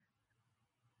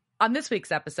On this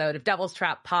week's episode of Devil's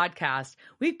Trap Podcast,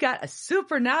 we've got a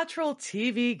supernatural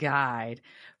TV guide.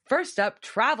 First up,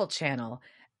 Travel Channel,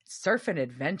 Surfing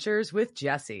Adventures with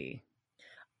Jessie.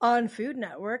 On Food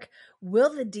Network,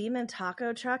 will the Demon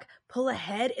Taco Truck pull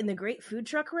ahead in the Great Food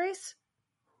Truck Race?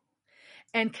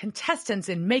 And contestants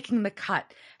in Making the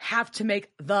Cut have to make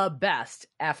the best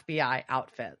FBI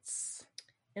outfits.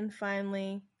 And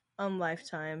finally, on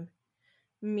Lifetime,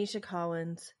 Misha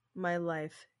Collins, My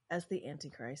Life as the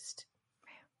Antichrist.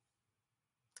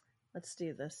 Let's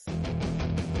do this.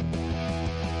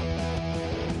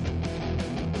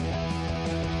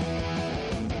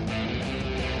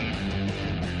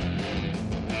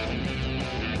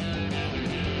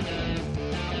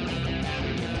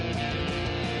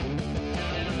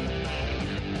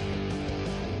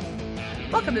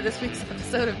 Welcome to this week's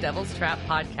episode of Devil's Trap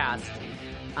Podcast.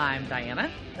 I'm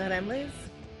Diana. And I'm Liz.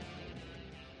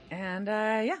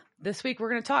 And this week we're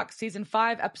going to talk Season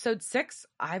 5, Episode 6,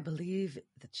 I Believe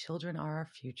the Children Are Our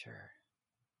Future.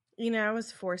 You know, I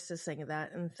was forced to sing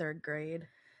that in third grade.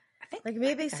 I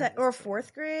Or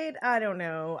fourth grade? I don't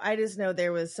know. I just know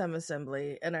there was some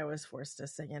assembly and I was forced to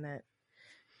sing in it.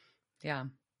 Yeah.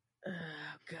 Oh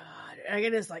God! I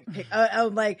can just pick.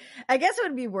 I guess it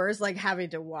would be worse having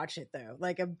to watch it though,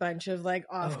 like a bunch of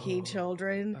off-key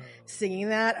children singing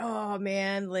that. Oh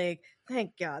man!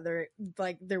 Thank God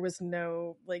there was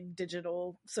no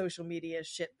digital social media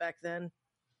shit back then.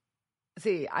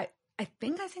 See, I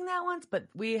think I sang that once, but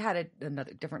we had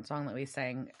another different song that we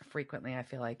sang frequently. I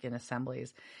feel like in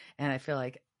assemblies, and I feel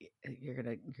like you're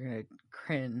gonna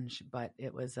cringe, but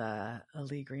it was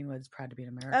Lee Greenwood's "Proud to Be an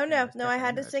American." Oh no, I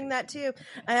had to sing that too.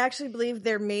 I actually believe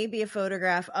there may be a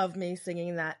photograph of me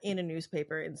singing that in a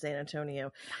newspaper in San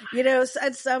Antonio. You know,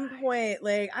 at some point,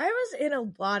 I was in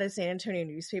a lot of San Antonio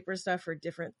newspaper stuff for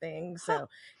different things. So,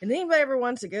 and anybody ever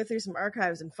wants to go through some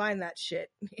archives and find that shit,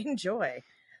 enjoy.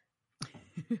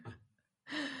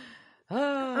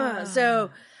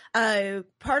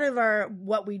 Part of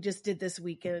what we just did this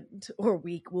weekend or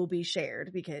week will be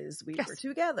shared because we were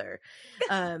together.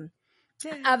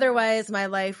 Otherwise, my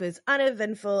life was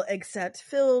uneventful except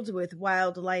filled with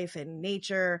wildlife and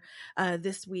nature.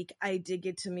 This week, I did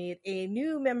get to meet a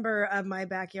new member of my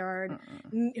backyard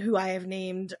who I have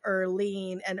named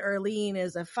Erlene. And Erlene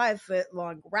is a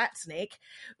 5-foot-long rat snake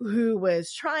who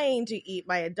was trying to eat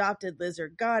my adopted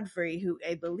lizard Godfrey, who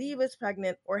I believe is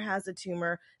pregnant or has a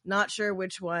tumor. Not sure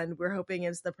which one. We're hoping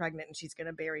it's the pregnant and she's going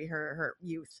to bury her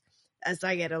youth. As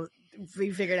we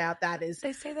figured out that is.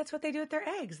 They say that's what they do with their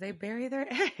eggs. They bury their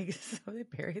eggs. So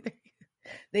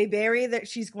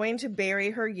she's going to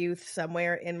bury her youth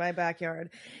somewhere in my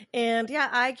backyard. And yeah,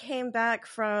 I came back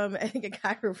from, I think, a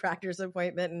chiropractor's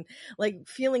appointment and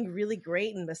feeling really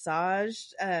great and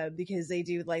massaged, because they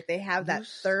do, they have that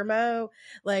thermo,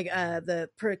 the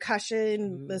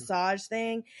percussion massage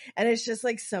thing. And it's just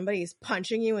somebody's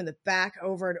punching you in the back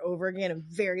over and over again in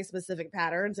very specific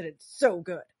patterns. And it's so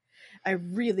good. I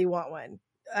really want one.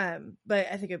 But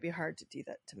I think it'd be hard to do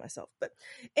that to myself. But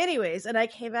anyways, and I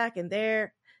came back and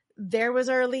there was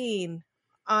Arlene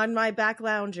on my back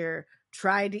lounger,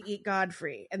 tried to eat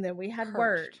Godfrey. And then we had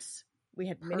words. We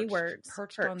had many words.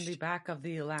 Perched on the back of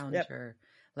the lounger. Yep.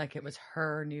 Like it was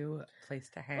her new place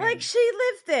to hang. She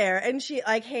lived there. And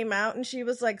I came out and she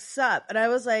was like, sup. And I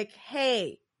was like,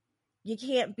 hey, you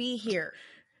can't be here.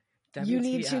 WTF. You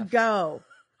need to go.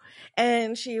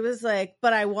 And she was like,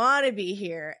 but I want to be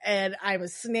here. And I'm a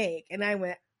snake. And I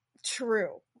went,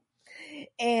 true.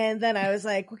 And then I was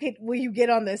like, okay, will you get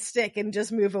on this stick and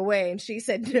just move away? And she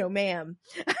said, no, ma'am,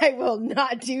 I will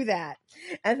not do that.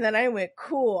 And then I went,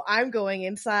 cool, I'm going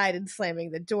inside and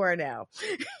slamming the door now.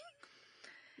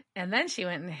 And then she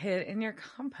went and hid in your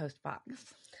compost box.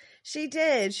 She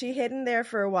did. She hid in there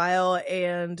for a while.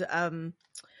 And,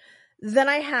 then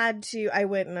I had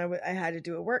to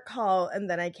do a work call, and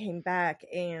then I came back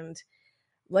and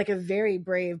like a very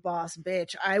brave boss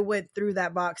bitch, I went through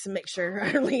that box to make sure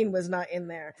Arlene was not in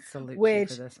there. Salute you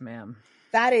for this, ma'am.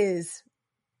 That is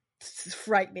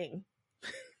frightening.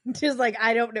 Just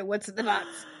I don't know what's in the box.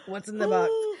 What's in the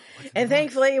box? And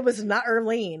thankfully it was not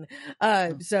Arlene.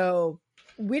 So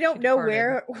we don't know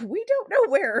where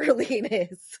Arlene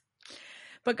is.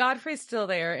 But Godfrey's still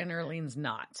there and Erlene's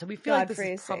not. So we feel Godfrey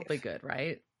like this is probably good,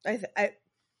 right?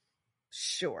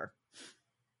 Sure.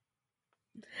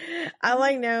 All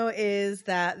I know is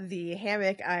that the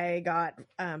hammock I got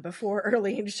before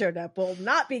Erlene showed up will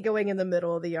not be going in the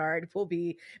middle of the yard. Will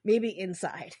be maybe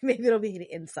inside. Maybe it'll be an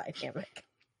inside hammock.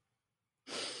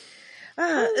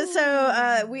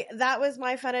 That was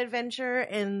my fun adventure,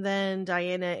 and then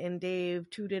Diana and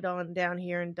Dave tooted on down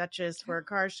here in Dutchess for a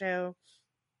car show.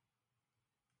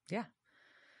 Yeah.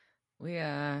 we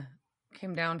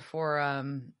came down for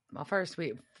well, first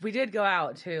we did go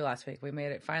out too last week. We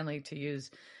made it finally to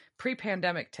use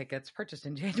pre-pandemic tickets purchased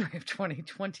in January of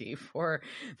 2020 for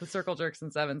the Circle Jerks in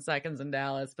 7 Seconds in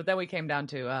Dallas. But then we came down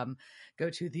to go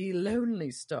to the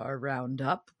Lonely Star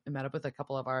Roundup and met up with a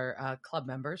couple of our club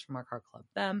members from our car club,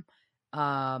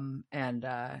 and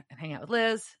hang out with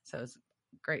Liz. So it was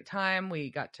a great time.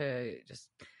 We got to it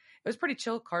was a pretty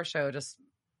chill car show, just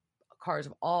cars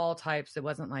of all types. It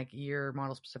wasn't like year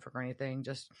model specific or anything,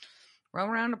 just roam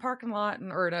around a parking lot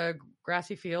or in a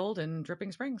grassy field in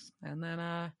Dripping Springs. And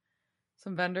then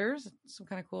some vendors, some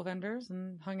kind of cool vendors,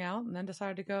 and hung out, and then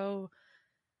decided to go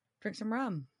drink some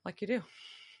rum like you do.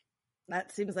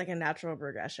 That seems like a natural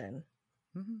progression.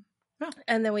 Mm-hmm. Yeah.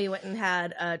 And then we went and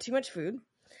had too much food.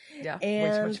 Yeah,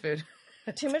 way too much food.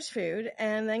 Too much food,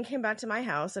 and then came back to my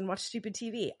house and watched stupid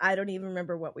TV. I don't even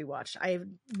remember what we watched.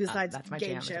 Besides that's my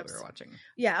game jam, shows. is what we were watching.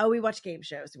 Yeah, we watched game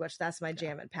shows. We watched That's My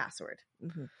Jam and Password.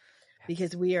 Mm-hmm. Yes.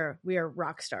 Because we are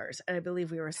rock stars, and I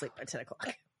believe we were asleep by 10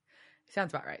 o'clock.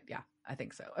 Sounds about right. Yeah, I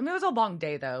think so. I mean, it was a long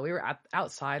day though. We were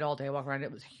outside all day, walking around.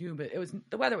 It was humid.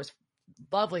 The weather was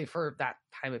lovely for that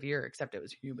time of year, except it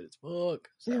was humid as fuck.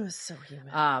 So, it was so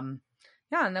humid.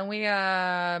 Yeah, and then we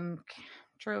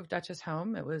drove Duchess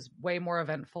home. It was way more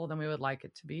eventful than we would like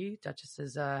it to be. Duchess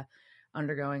is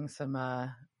undergoing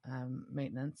some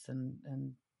maintenance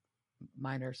and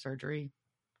minor surgery.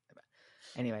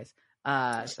 Anyways,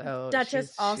 so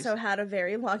Duchess also had a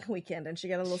very long weekend, and she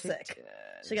got a little sick.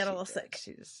 She got a little sick.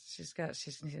 She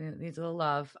needs a little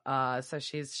love. So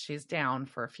she's down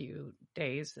for a few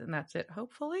days, and that's it,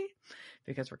 hopefully,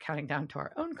 because we're counting down to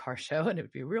our own car show, and it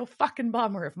would be a real fucking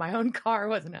bummer if my own car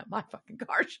wasn't at my fucking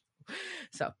car show.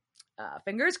 So,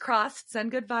 fingers crossed.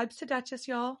 Send good vibes to Duchess,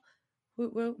 y'all.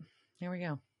 Woot woot. Here we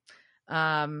go.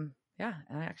 Yeah,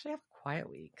 and I actually have a quiet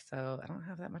week, so I don't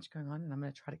have that much going on, and I'm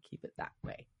going to try to keep it that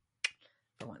way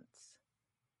for once.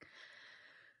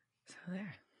 So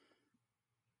there.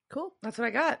 Cool. That's what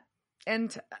I got. And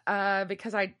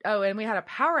because and we had a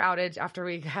power outage after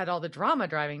we had all the drama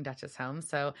driving Duchess home.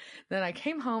 So then I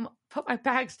came home, put my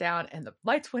bags down, and the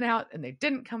lights went out and they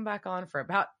didn't come back on for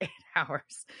about 8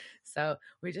 hours. So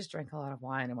we just drank a lot of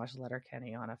wine and watched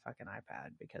Letterkenny on a fucking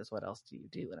iPad, because what else do you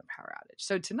do in a power outage?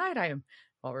 So tonight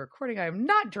while we're recording, I am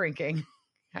not drinking.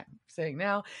 I'm saying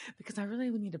now because I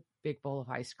really would need a big bowl of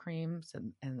ice creams,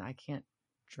 and I can't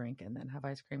drink and then have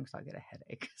ice cream because I'll get a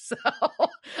headache. So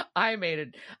I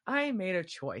made a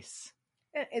choice.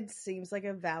 It seems like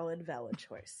a valid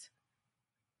choice.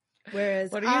 Whereas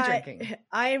what are you drinking?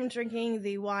 I am drinking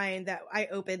the wine that I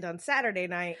opened on Saturday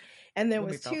night and then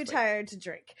was too tired to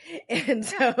drink. And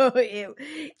so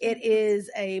it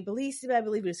is a Bellissima, I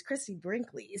believe it was Christy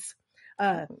Brinkley's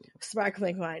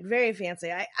sparkling wine. Very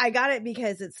fancy. I got it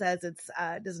because it says it's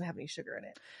doesn't have any sugar in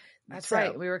it. That's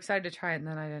right. We were excited to try it, and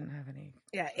then I didn't have any.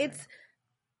 Yeah, it's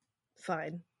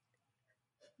fine.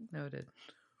 Noted.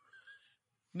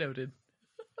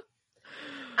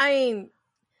 I mean,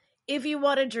 if you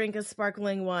want to drink a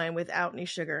sparkling wine without any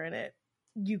sugar in it,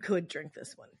 you could drink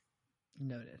this one.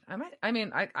 Noted.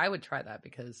 I would try that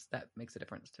because that makes a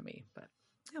difference to me, but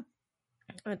yeah.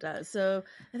 It does. So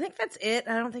I think that's it.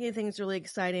 I don't think anything's really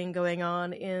exciting going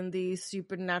on in the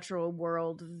supernatural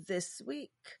world this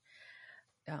week.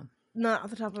 Yeah. Not off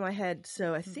the top of my head.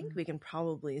 So I think we can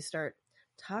probably start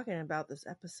talking about this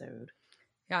episode.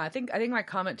 Yeah, I think my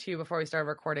comment to you before we started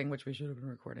recording, which we should have been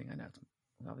recording, I know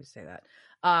we always say that,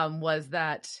 was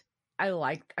that I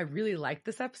really like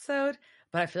this episode,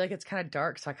 but I feel like it's kind of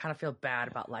dark, so I kind of feel bad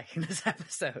about liking this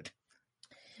episode.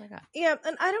 Yeah,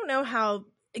 and I don't know how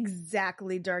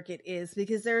exactly dark it is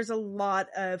because there's a lot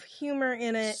of humor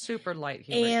in it. Super light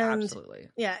humor, absolutely.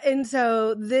 Yeah, and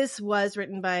so this was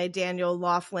written by Daniel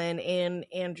Laughlin and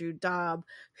Andrew Dabb,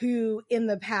 who in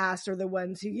the past are the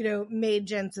ones who, made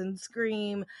Jensen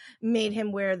scream, made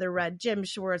him wear the red gym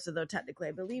shorts, although technically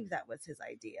I believe that was his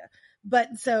idea.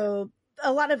 But so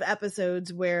a lot of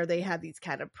episodes where they had these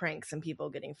kind of pranks and people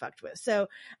getting fucked with. So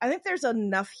I think there's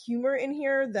enough humor in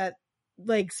here that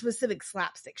like specific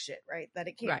slapstick shit, right? That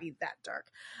it can't be that dark.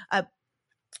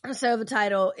 So the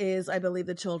title is, I believe,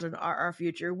 The Children Are Our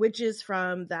Future, which is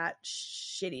from that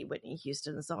shitty Whitney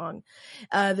Houston song.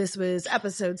 This was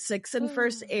episode 6 and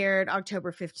first aired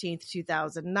October 15th,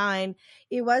 2009.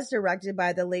 It was directed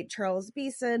by the late Charles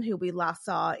Beeson, who we last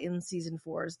saw in season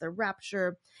 4's The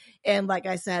Rapture. And like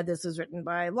I said, this was written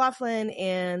by Laughlin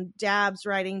and Dabb's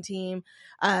writing team.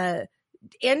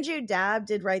 Andrew Dabb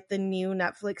did write the new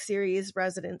Netflix series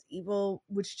Resident Evil,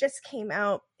 which just came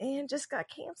out and just got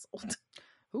canceled.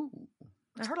 Ooh,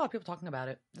 I heard a lot of people talking about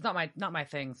it. It's not my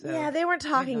thing. So yeah, they weren't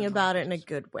talking about it in a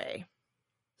good way.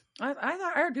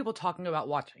 I heard people talking about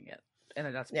watching it,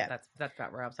 and that's Yeah. that's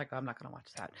about where I was like, oh, I'm not going to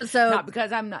watch that. So not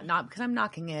because I'm not because I'm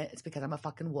knocking it. It's because I'm a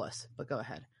fucking wuss. But go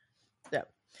ahead. yeah.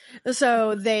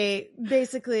 So they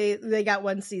got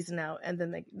one season out, and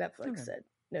then Netflix said,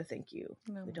 "No, thank you.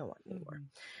 No. We don't want any more."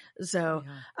 Mm-hmm.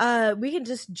 So we can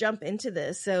just jump into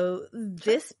this. So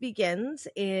this begins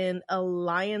in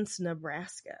Alliance,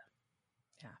 Nebraska.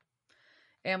 Yeah,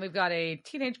 and we've got a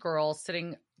teenage girl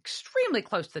sitting extremely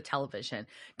close to the television.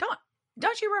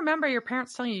 Don't you remember your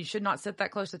parents telling you should not sit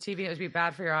that close to the TV? It would be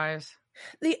bad for your eyes.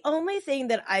 The only thing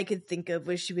that I could think of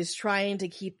was she was trying to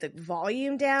keep the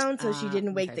volume down so she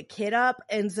didn't wake the kid up,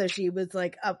 and so she was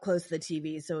like up close to the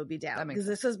TV so it would be down, because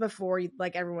this was before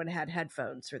like everyone had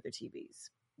headphones for their TVs.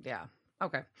 Yeah.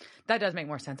 Okay. That does make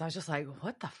more sense. I was just like,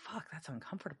 what the fuck? That's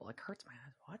uncomfortable. It hurts my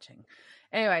eyes watching.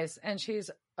 Anyways, and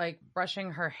she's like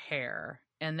brushing her hair,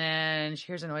 and then she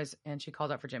hears a noise and she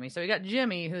calls out for Jimmy. So we got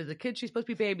Jimmy, who's the kid she's supposed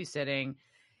to be babysitting,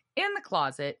 in the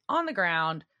closet on the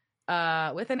ground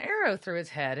with an arrow through his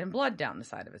head and blood down the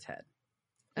side of his head.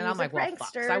 And I'm like, well,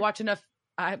 fuck. So I watch enough.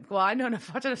 I know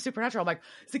enough. Watch enough Supernatural. I'm like,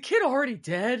 is the kid already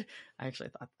dead? I actually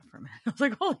thought that for a minute. I was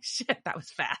like, holy shit, that was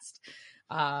fast.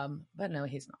 But no,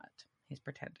 he's not. He's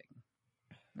pretending.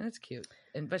 And it's cute.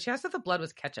 But she asked if the blood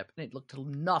was ketchup, and it looked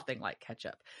nothing like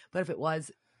ketchup. But if it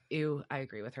was, ew, I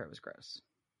agree with her. It was gross.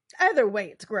 Either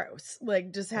way, it's gross.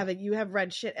 Like, just you have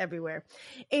red shit everywhere.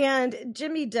 And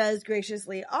Jimmy does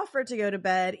graciously offer to go to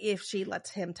bed if she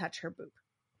lets him touch her boob.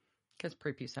 Because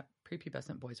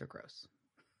prepubescent boys are gross.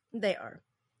 They are.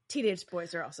 Teenage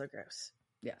boys are also gross.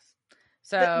 Yes.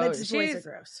 So boys are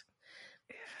gross.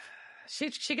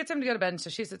 She gets him to go to bed, and so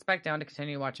she sits back down to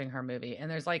continue watching her movie.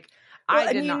 And there's like,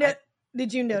 did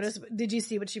you notice? Did you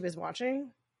see what she was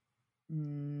watching?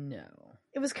 No.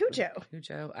 It was Cujo.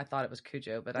 Cujo. I thought it was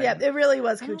Cujo, but it really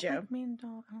was Cujo. I don't like Mean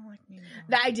Dog.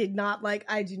 I do not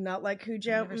like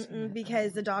Cujo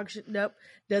because the dog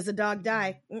does the dog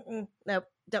die? Nope,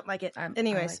 don't like it.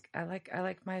 Anyways, I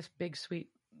like my big sweet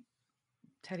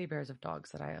teddy bears of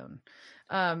dogs that I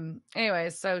own.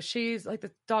 Anyways, so she's like,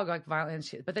 the dog like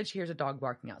violent, but then she hears a dog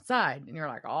barking outside, and you're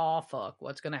like, oh fuck,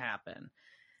 what's gonna happen?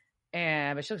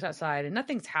 But she looks outside and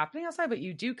nothing's happening outside, but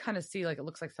you do kind of see, like, it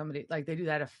looks like somebody, like they do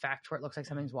that effect where it looks like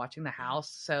something's watching the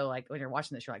house. So like when you're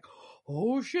watching this, you're like,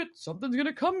 oh shit, something's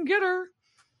gonna come get her.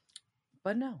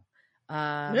 But no.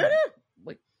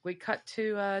 We cut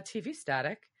to TV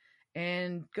static,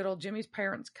 and good old Jimmy's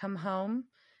parents come home,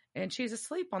 and she's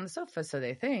asleep on the sofa, so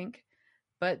they think.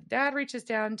 But Dad reaches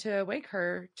down to wake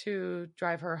her to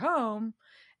drive her home,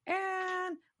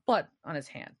 and blood on his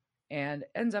hand. And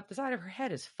ends up the side of her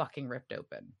head is fucking ripped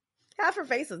open. Half her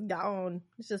face is gone.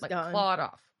 It's just like gone. Clawed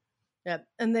off. Yep.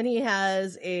 And then he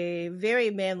has a very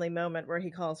manly moment where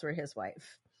he calls for his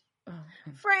wife. Oh.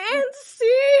 Francine!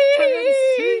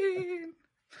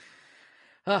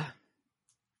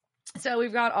 So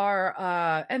we've got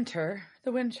our enter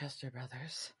the Winchester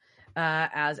brothers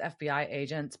as FBI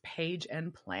agents Paige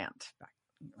and Plant.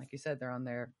 Like you said, they're on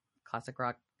their classic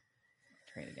rock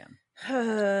train again.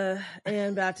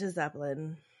 And back to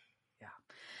Zeppelin. Yeah.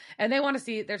 And they want to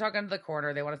see, they're talking to the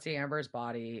coroner, they want to see Amber's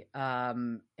body.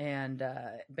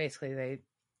 Basically they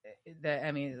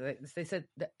said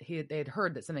that they'd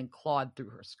heard that something clawed through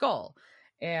her skull.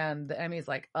 And the Emmy's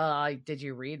like, did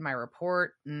you read my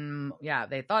report? Yeah,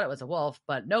 they thought it was a wolf,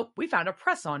 but nope, we found a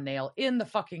press-on nail in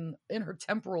her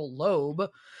temporal lobe.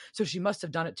 So she must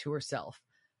have done it to herself.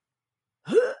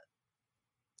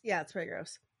 Yeah, it's pretty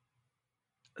gross.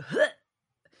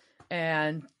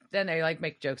 And then they like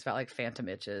make jokes about like phantom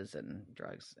itches and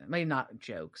drugs. I mean, not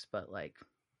jokes, but like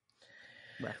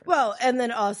references. Well, and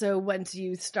then also once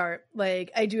you start,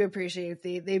 like, I do appreciate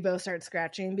they both start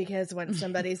scratching, because when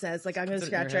somebody says like, I'm going to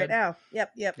scratch right now.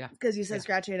 Yep. Because you said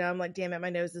scratch right now. I'm like, damn it, my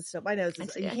nose is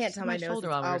you can't tell my nose is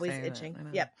always itching.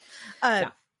 Yep.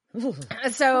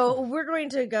 So we're going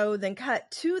to go then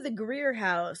cut to the Greer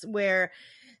house, where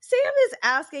Sam is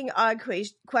asking odd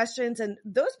questions, and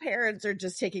those parents are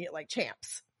just taking it like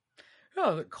champs.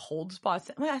 Oh, the cold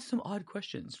spots. I'm gonna ask some odd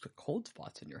questions. The cold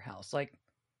spots in your house, like,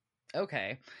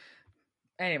 okay.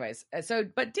 Anyways,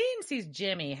 but Dean sees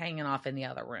Jimmy hanging off in the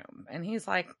other room, and he's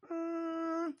like,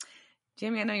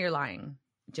 Jimmy, I know you're lying.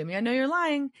 Jimmy, I know you're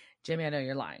lying. Jimmy, I know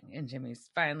you're lying. And Jimmy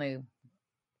finally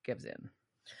gives in.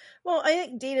 Well, I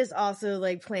think Dean is also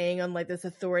like playing on like this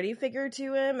authority figure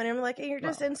to him, and I'm like, hey, you're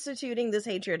just instituting this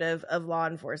hatred of law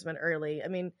enforcement early. I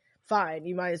mean, fine,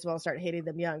 you might as well start hating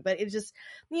them young, but it's just,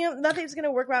 nothing's going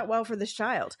to work out well for this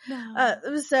child. No.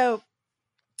 So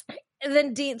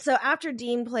after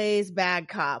Dean plays bad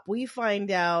cop, we find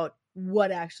out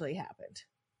what actually happened.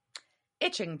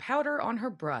 Itching powder on her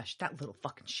brush, that little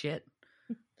fucking shit.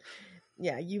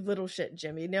 Yeah, you little shit,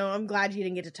 Jimmy. No, I'm glad you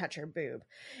didn't get to touch her boob.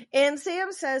 And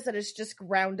Sam says that it's just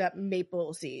ground up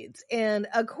maple seeds. And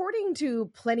according to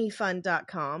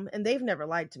plentyfun.com, and they've never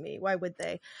lied to me, why would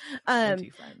they? Plenty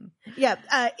fun. Yeah,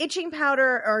 itching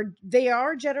powder they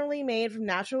are generally made from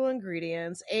natural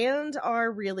ingredients and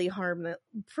are really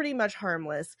pretty much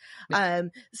harmless.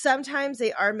 Sometimes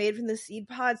they are made from the seed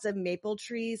pods of maple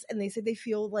trees, and they say they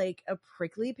feel like a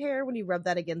prickly pear when you rub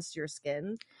that against your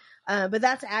skin. But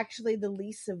that's actually the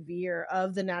least severe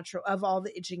of all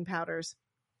the itching powders.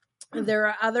 There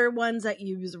are other ones that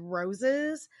use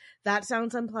roses. That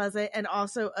sounds unpleasant. And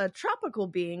also a tropical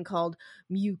being called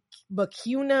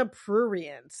Mucuna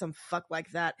pruriens, some fuck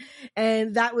like that.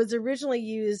 And that was originally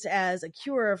used as a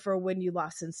cure for when you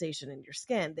lost sensation in your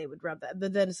skin. They would rub that.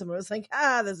 But then someone was like,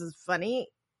 this is funny,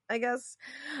 I guess.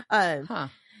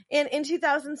 And in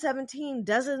 2017,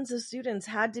 dozens of students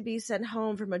had to be sent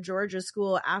home from a Georgia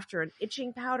school after an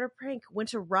itching powder prank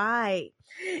went awry.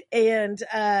 And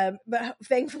but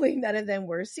thankfully, none of them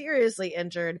were seriously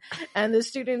injured. And the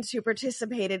students who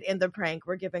participated in the prank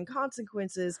were given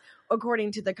consequences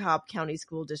according to the Cobb County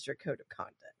School District Code of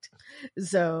Conduct.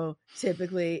 So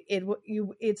typically,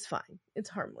 it's fine. It's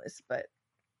harmless, but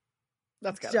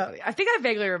that's kind of funny. I think I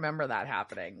vaguely remember that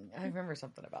happening. I remember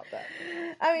something about that.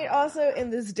 I mean, also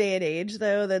in this day and age,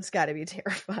 though, that's got to be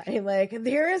terrifying. Like,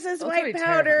 there is this white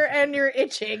powder and you're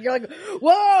itching. You're like,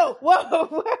 whoa,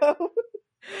 whoa, whoa.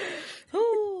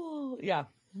 Oh, yeah.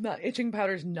 Itching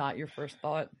powder is not your first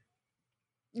thought.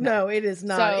 No, it is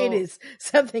not. It is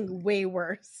something way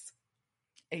worse.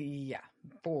 Yeah,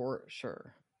 for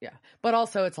sure. Yeah. But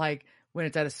also, it's like, when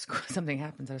it's at a school, something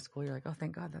happens at a school, you're like, oh,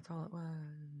 thank God, that's all it was.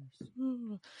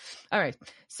 All right.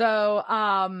 So,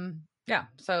 yeah.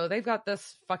 So they've got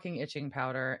this fucking itching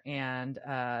powder, and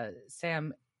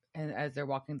Sam, and as they're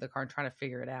walking to the car and trying to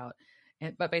figure it out,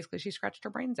 but basically she scratched her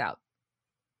brains out,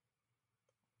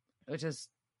 which is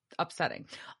upsetting.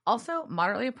 Also,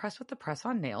 moderately impressed with the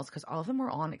press-on nails, because all of them were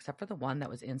on except for the one that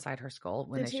was inside her skull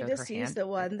when they showed her hand. Did you just use the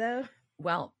one, though?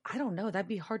 Well, I don't know. That'd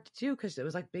be hard to do because it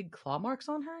was like big claw marks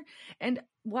on her. And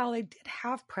while they did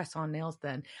have press-on nails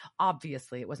then,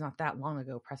 obviously it was not that long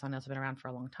ago. Press-on nails have been around for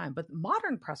a long time. But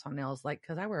modern press-on nails, like,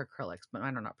 because I wear acrylics, but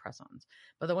mine are not press-ons.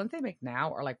 But the ones they make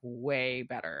now are like way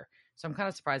better. So I'm kind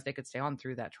of surprised they could stay on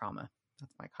through that trauma.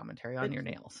 That's my commentary on your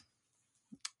nails.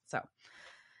 So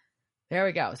there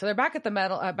we go. So they're back at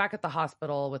the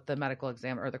hospital with the medical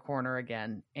exam or the coroner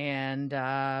again. And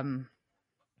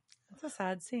it's a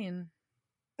sad scene.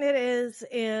 It is,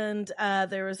 and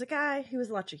there was a guy who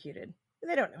was electrocuted.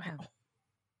 They don't know how.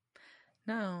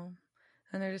 No,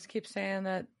 and they just keep saying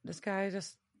that this guy the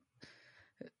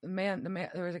man,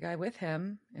 there was a guy with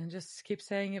him, and just keeps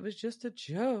saying it was just a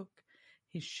joke.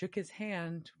 He shook his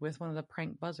hand with one of the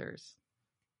prank buzzers.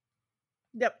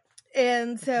 Yep,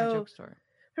 and so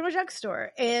from a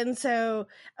drugstore. And so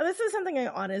this is something I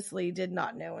honestly did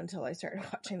not know until I started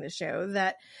watching the show,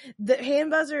 that the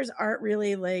hand buzzers aren't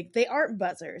really they aren't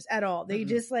buzzers at all. They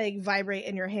just vibrate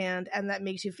in your hand, and that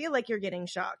makes you feel like you're getting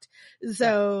shocked.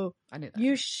 So I knew that.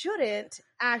 You shouldn't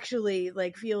actually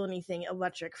feel anything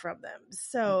electric from them.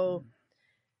 So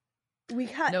we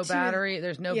cut no battery.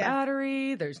 There's no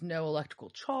battery. There's no electrical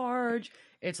charge.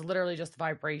 It's literally just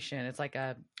vibration. It's like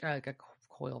a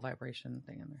coil vibration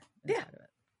thing in there. Inside of it.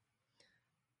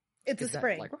 It's a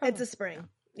spring. It's a spring.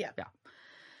 Yeah.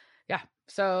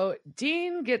 So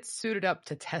Dean gets suited up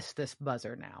to test this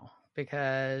buzzer now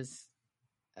because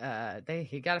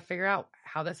he got to figure out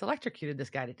how this electrocuted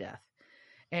this guy to death.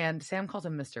 And Sam calls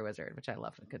him Mr. Wizard, which I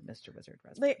love. A good Mr. Wizard.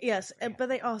 Yes, but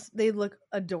they look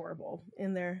adorable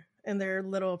in their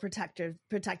little protective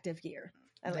gear.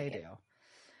 They do.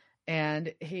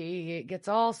 And he gets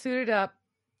all suited up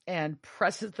and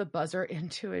presses the buzzer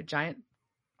into a giant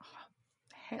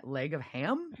leg of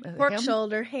ham, pork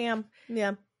shoulder ham.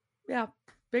 Yeah,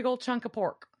 big old chunk of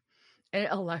pork, and it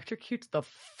electrocutes the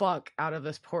fuck out of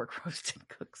this pork roast and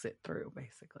cooks it through,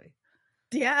 basically.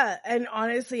 Yeah, and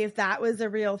honestly, if that was a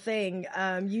real thing,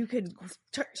 you could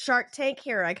Shark Tank.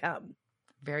 Here I come.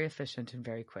 Very efficient and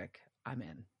very quick. I'm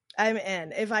in.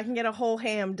 If I can get a whole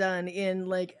ham done in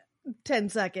 10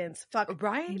 seconds, fuck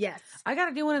right. Yes, I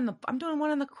gotta do one I'm doing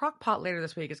one in the crock pot later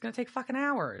this week. It's gonna take fucking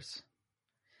hours.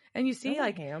 And you see,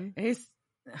 ham.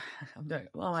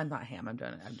 I'm not ham. I'm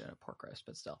doing a pork roast,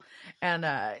 but still. And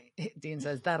Dean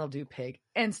says, "That'll do, pig,"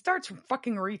 and starts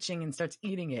fucking reaching and starts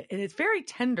eating it. And it's very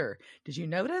tender. Did you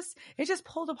notice? It just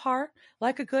pulled apart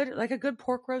like a good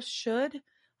pork roast should.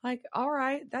 All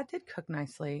right, that did cook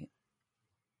nicely.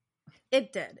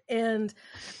 It did. And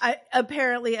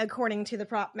apparently, according to the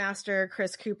prop master,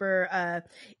 Chris Cooper,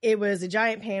 it was a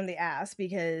giant pain in the ass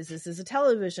because this is a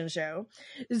television show.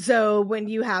 So when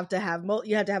you have to have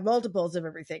multiples of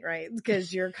everything, right?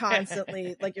 Because you're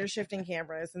constantly like you're shifting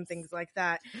cameras and things like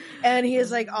that. And he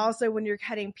is like, also when you're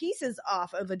cutting pieces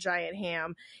off of a giant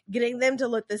ham, getting them to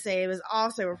look the same is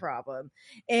also a problem.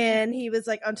 And he was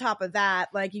like, on top of that,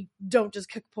 like you don't just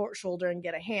cook pork shoulder and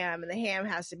get a ham, and the ham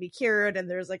has to be cured, and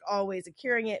there's like always of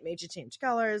curing it, made you change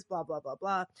colors, blah blah blah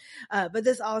blah. But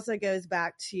this also goes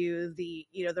back to the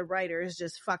the writers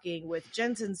just fucking with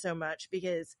Jensen so much,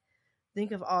 because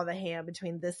think of all the ham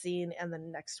between this scene and the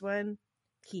next one.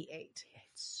 He ate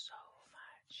so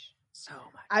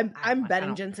much. I'm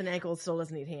betting Jensen Ackles still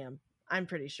doesn't eat ham. I'm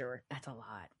pretty sure that's a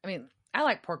lot. I mean, I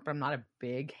like pork, but I'm not a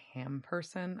big ham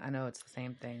person. I know it's the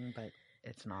same thing, but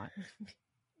it's not.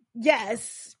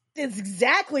 Yes. It's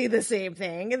exactly the same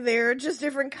thing. They're just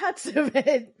different cuts of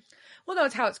it. Well, no,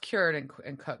 it's how it's cured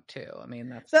and cooked too. I mean,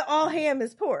 that's but all ham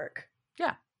is pork.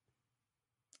 Yeah,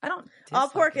 I don't. All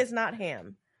pork is not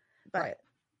ham, but right.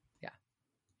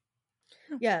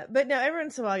 Yeah. But no, every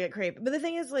once in a while I get crave. But the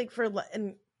thing is, like for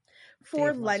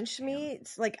lunch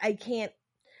meats, like I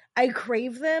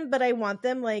crave them, but I want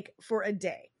them like for a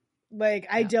day. Like,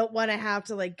 I don't want to have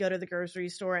to, like, go to the grocery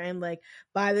store and, like,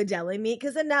 buy the deli meat.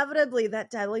 Because inevitably that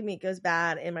deli meat goes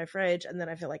bad in my fridge. And then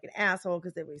I feel like an asshole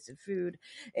because they wasted food.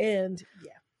 And,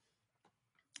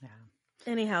 yeah.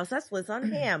 Anyhow, so that's Liz on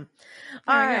ham.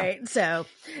 All right. So,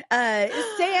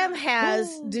 Sam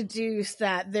has deduced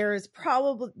that there is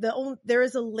probably there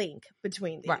is a link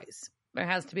between these. Right. There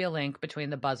has to be a link between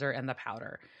the buzzer and the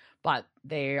powder. But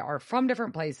they are from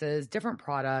different places, different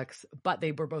products, but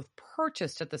they were both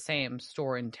purchased at the same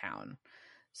store in town.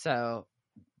 So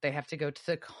they have to go to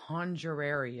the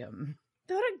Conjurarium.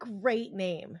 What a great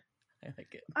name. I like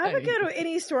it. I would go to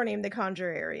any store named the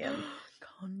Conjurarium.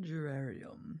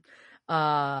 Conjurarium.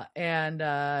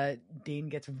 And Dean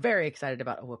gets very excited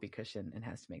about a whoopee cushion and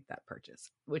has to make that purchase,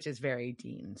 which is very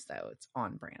Dean, so it's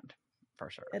on brand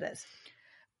for sure. It is.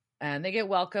 And they get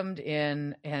welcomed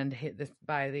in and hit this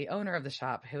by the owner of the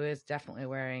shop, who is definitely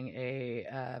wearing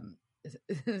a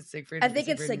Siegfried. I think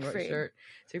it's Siegfried shirt.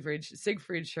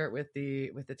 Siegfried shirt with the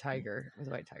tiger, with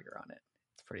the white tiger on it.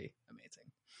 It's pretty amazing.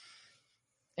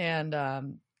 And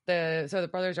the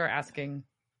brothers are asking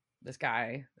this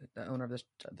guy, the owner of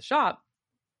the shop,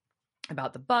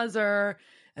 about the buzzer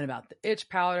and about the itch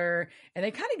powder, and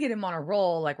they kind of get him on a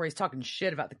roll, like where he's talking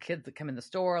shit about the kids that come in the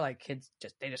store. Like, kids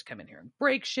just come in here and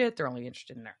break shit. They're only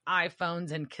interested in their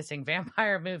iPhones and kissing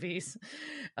vampire movies.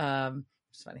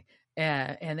 It's funny.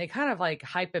 And they kind of like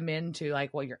hype him into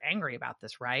like, well, you're angry about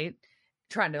this, right?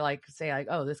 Trying to like say like,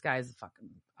 oh, this guy's fucking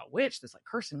a witch that's like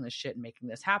cursing this shit and making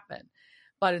this happen.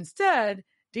 But instead,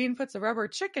 Dean puts a rubber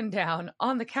chicken down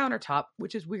on the countertop,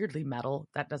 which is weirdly metal.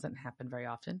 That doesn't happen very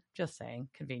often. Just saying,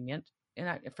 convenient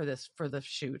for the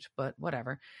shoot, but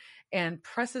whatever. And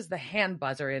presses the hand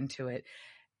buzzer into it,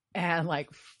 and like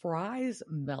fries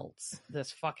melts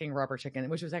this fucking rubber chicken,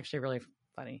 which was actually really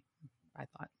funny, I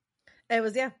thought. It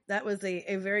was, that was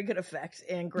a very good effect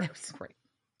and gross. Great.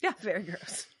 Yeah, very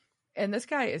gross. And this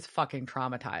guy is fucking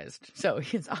traumatized, so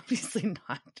he's obviously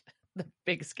not the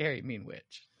big scary mean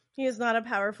witch. He is not a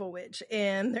powerful witch,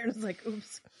 and they're just like,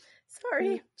 oops,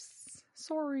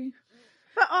 sorry.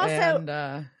 But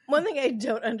also, one thing I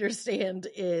don't understand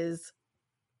is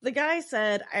the guy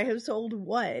said, I have sold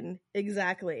one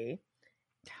exactly.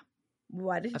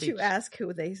 Why did you ask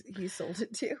who he sold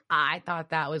it to? I thought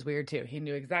that was weird too. He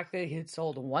knew exactly he had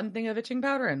sold one thing of itching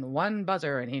powder and one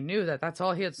buzzer, and he knew that that's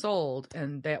all he had sold,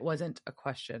 and that wasn't a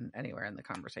question anywhere in the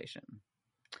conversation.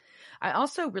 I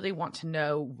also really want to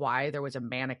know why there was a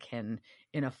mannequin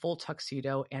in a full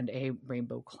tuxedo and a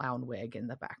rainbow clown wig in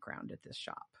the background at this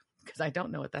shop, because I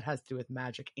don't know what that has to do with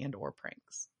magic and or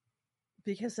pranks.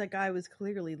 Because that guy was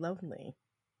clearly lonely.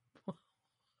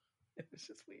 It was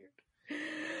just weird.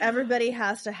 Everybody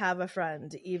has to have a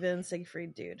friend, even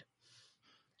Siegfried dude.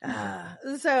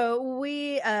 So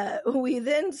we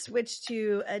then switch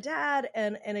to a dad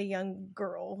and a young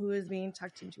girl who is being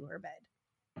tucked into her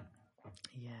bed.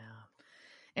 Yeah.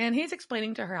 And he's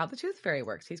explaining to her how the tooth fairy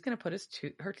works. He's going to put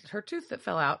her tooth that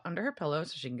fell out under her pillow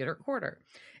so she can get her quarter.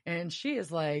 And she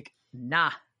is like,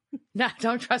 nah,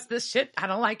 don't trust this shit. I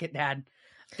don't like it, Dad.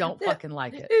 Don't fucking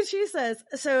like it. And she says,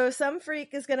 so some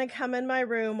freak is going to come in my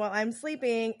room while I'm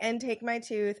sleeping and take my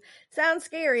tooth. Sounds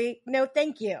scary. No,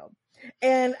 thank you.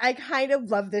 And I kind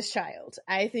of love this child.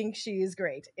 I think she's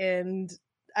great. And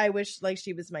I wish like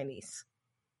she was my niece.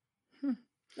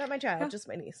 Not my child, just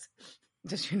my niece.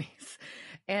 Just your niece.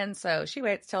 And so she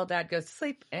waits till Dad goes to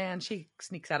sleep, and she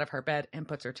sneaks out of her bed and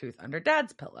puts her tooth under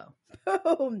Dad's pillow.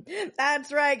 Boom.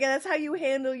 That's right. That's how you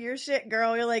handle your shit,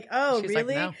 girl. You're like, oh, She's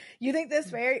really? like, no. You think this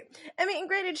fairy? I mean,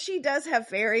 granted, she does have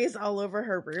fairies all over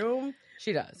her room.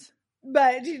 She does.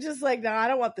 But she's just like, no, I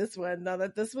don't want this one. No,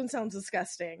 this one sounds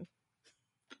disgusting.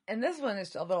 And this one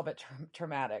is a little bit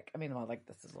traumatic. I mean, well, like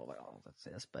this is a little bit all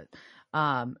this, but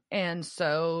and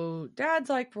so Dad's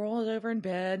like rolls over in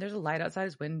bed. There's a light outside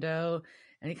his window,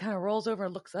 and he kind of rolls over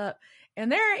and looks up,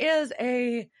 and there is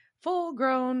a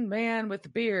full-grown man with a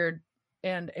beard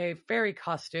and a fairy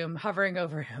costume hovering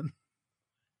over him.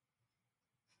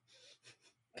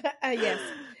 Yes.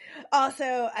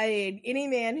 Also, any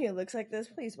man who looks like this,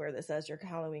 please wear this as your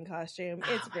Halloween costume.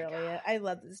 It's brilliant. I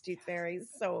love this tooth fairy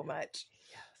so much.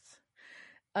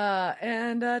 Yes.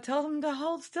 And tells him to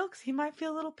hold still because he might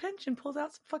feel a little pinch, and pulls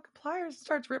out some fucking pliers and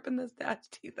starts ripping this dad's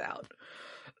teeth out.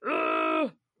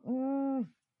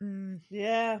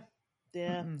 Yeah.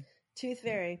 Tooth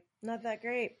fairy, not that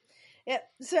great. Yep.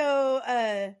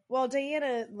 So, while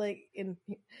Diana,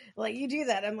 you do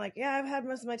that, I'm like, yeah, I've had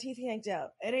most of my teeth yanked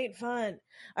out. It ain't fun.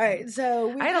 All right.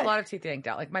 So I had a lot of teeth yanked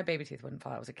out. Like my baby teeth wouldn't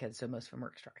fall. I was a kid, so most of them were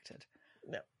extracted.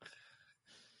 No.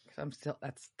 I'm still,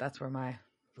 that's where my,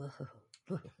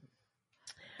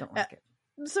 don't like it.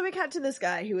 So we cut to this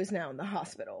guy who is now in the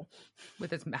hospital. With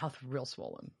his mouth real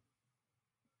swollen.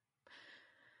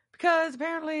 Because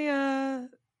apparently,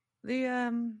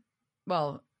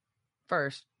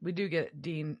 first, we do get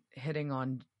Dean hitting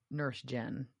on Nurse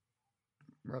Jen.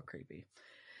 Real creepy.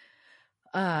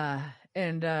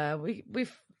 And we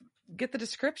get the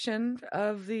description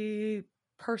of the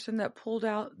person that pulled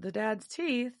out the dad's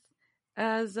teeth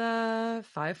as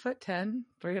 5'10",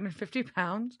 350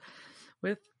 pounds,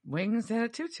 with wings and a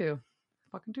tutu.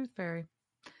 Fucking tooth fairy.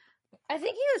 I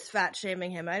think he was fat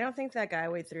shaming him. I don't think that guy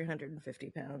weighed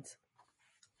 350 pounds.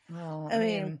 Well, I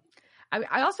mean,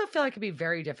 I also feel like it'd be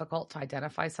very difficult to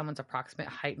identify someone's approximate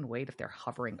height and weight if they're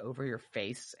hovering over your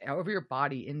face, over your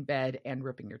body in bed and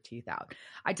ripping your teeth out.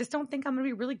 I just don't think I'm going to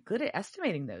be really good at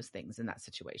estimating those things in that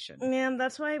situation. Man,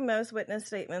 that's why most witness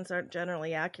statements aren't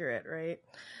generally accurate, right?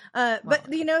 But,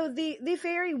 the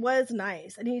fairy was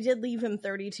nice, and he did leave him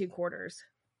 32 quarters.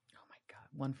 Oh, my God.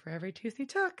 One for every tooth he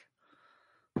took.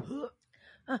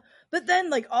 But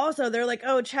then, also, they're like,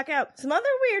 oh, check out. Some other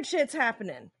weird shit's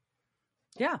happening.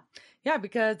 Yeah,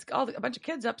 because a bunch of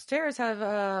kids upstairs have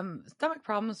stomach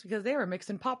problems because they were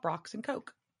mixing Pop Rocks and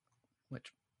Coke.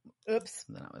 Which, oops.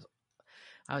 Then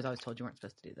I was always told you weren't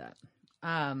supposed to do that.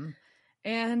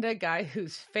 And a guy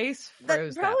whose face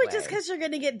froze probably that way. Just because you're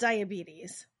going to get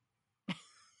diabetes.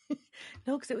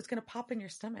 No, because it was going to pop in your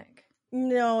stomach.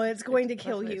 No, it's going to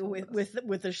kill you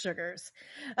with the sugars.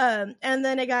 And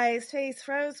then a guy's face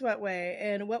froze what way?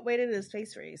 And what way did his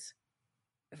face freeze?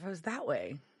 It froze that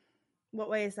way. What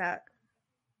way is that?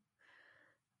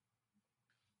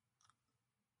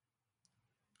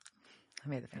 I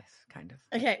made the face, kind of.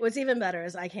 Okay, what's even better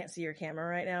is I can't see your camera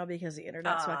right now because the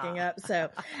internet's fucking up. So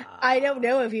I don't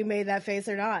know if you made that face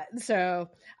or not. So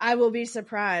I will be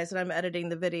surprised when I'm editing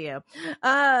the video.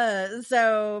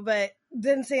 But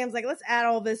then Sam's like, let's add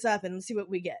all this up and see what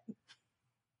we get.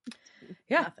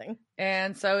 Yeah. Nothing.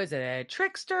 And so is it a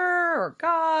trickster or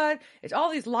God? It's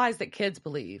all these lies that kids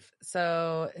believe.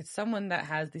 So it's someone that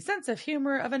has the sense of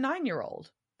humor of a 9-year-old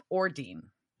or Dean.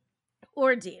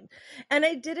 And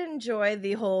I did enjoy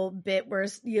the whole bit where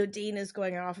Dean is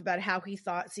going off about how he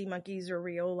thought sea monkeys were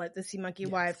real, like the sea monkey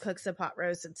wife cooks a pot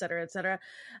roast, etc., etc.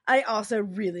 I also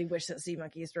really wish that sea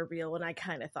monkeys were real, and I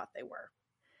kind of thought they were.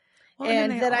 Well,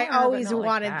 and that I always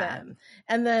wanted them.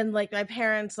 And then my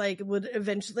parents would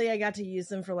eventually, I got to use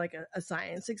them for a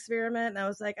science experiment. And I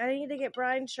was like, I need to get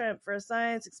brine shrimp for a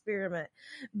science experiment.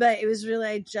 But it was really,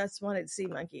 I just wanted sea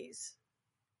monkeys.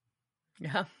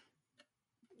 Yeah.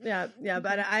 Yeah,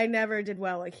 but I never did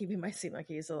well at keeping my sea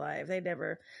monkeys alive. They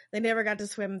never got to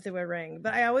swim through a ring.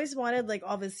 But I always wanted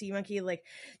all the sea monkey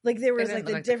there was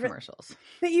the different commercials.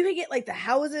 But you could get the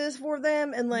houses for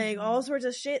them and all sorts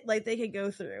of shit they could go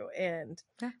through. And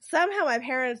somehow my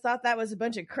parents thought that was a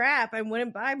bunch of crap and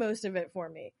wouldn't buy most of it for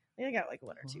me. I think I got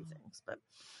one or two things, but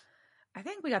I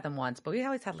think we got them once, but we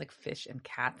always had fish and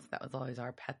cats. That was always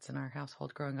our pets in our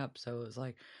household growing up. So it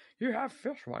was you have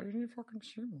fish. Why do you need fucking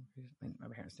sea monkeys? I mean, my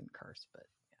parents didn't curse, but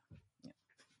yeah.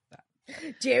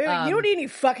 Dude, you don't need any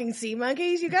fucking sea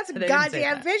monkeys. You got some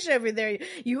goddamn fish over there.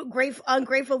 You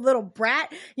ungrateful little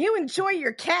brat. You enjoy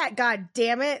your cat. God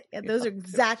damn it. Yeah, those are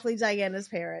exactly Diana's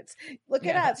parents. Look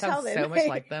it up. Tell them. So much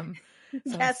like them.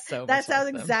 Yes, that sounds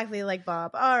exactly like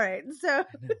Bob. All right, so.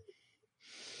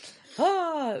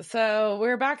 So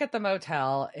we're back at the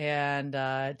motel,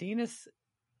 and Dean is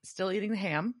still eating the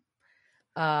ham.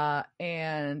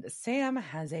 And Sam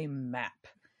has a map,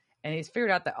 and he's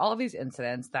figured out that all of these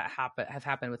incidents that have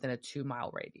happened within a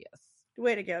 2-mile radius.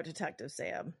 Way to go, Detective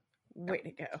Sam. Way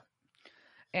to go.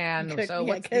 And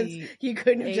you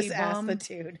couldn't have just asked the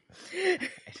dude. Right.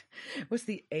 What's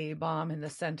the A bomb in the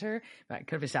center? I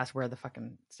could have just asked where the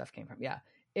fucking stuff came from. Yeah.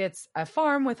 It's a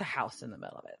farm with a house in the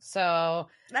middle of it. So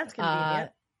that's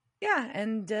convenient. Yeah.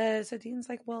 And so Dean's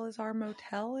like, well, is our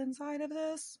motel inside of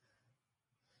this?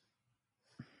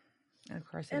 And of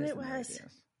course it was.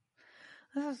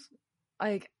 This is,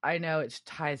 like, I know it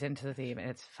ties into the theme and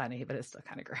it's funny, but it's still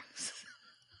kind of gross.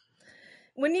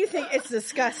 When you think it's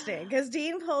disgusting, because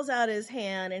Dean pulls out his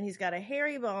hand and he's got a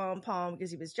hairy palm because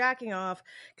he was jacking off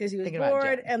because he was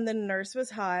bored and the nurse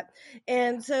was hot.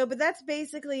 And so, but that's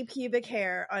basically pubic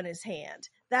hair on his hand.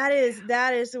 That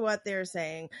is what they're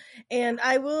saying. And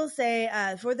I will say,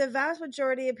 for the vast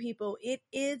majority of people, it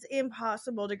is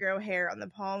impossible to grow hair on the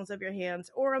palms of your hands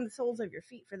or on the soles of your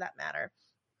feet for that matter.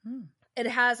 It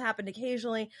has happened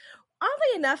occasionally.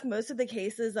 Oddly enough, most of the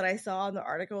cases that I saw in the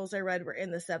articles I read were in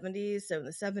the 70s. So in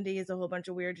the 70s, a whole bunch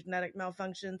of weird genetic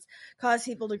malfunctions caused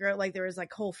people to grow, like there was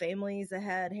like whole families that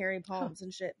had hairy palms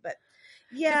and shit. But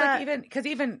yeah. Because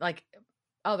even like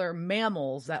other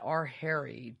mammals that are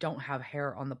hairy don't have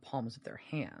hair on the palms of their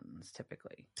hands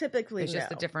typically. It's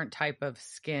just a different type of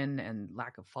skin and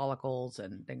lack of follicles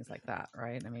and things like that,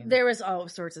 right? I mean, there was all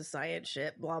sorts of science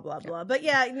shit, blah blah blah. But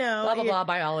yeah, no, blah blah blah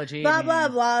biology, blah blah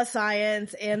blah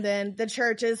science, and then the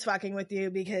church is fucking with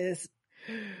you because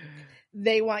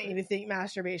they want you to think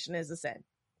masturbation is a sin.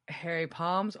 Hairy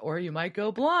palms, or you might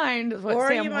go blind.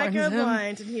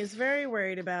 And he is very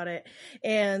worried about it.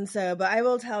 And so, but I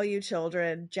will tell you,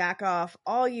 children, jack off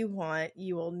all you want.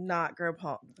 You will not grow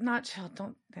palms. Not children.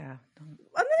 Don't. I'm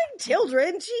not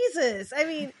children. Jesus. I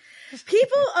mean,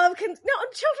 people of children.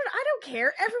 I don't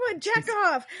care. Everyone, jack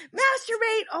off.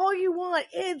 Masturbate all you want.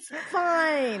 It's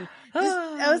fine.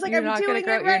 I was like, I'm doing it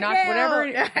right now.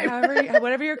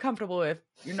 Whatever you're comfortable with.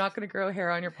 You're not going to grow hair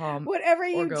on your palm. Whatever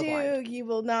you do, blind. You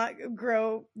will not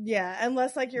grow. Yeah,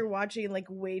 unless like you're watching like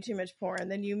way too much porn,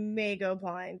 then you may go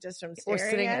blind just from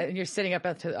staring. And you're sitting up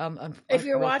at if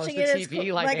you're watching it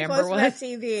TV, like Amber close was. To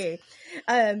TV,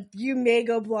 you may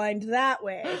go blind that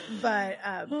way. But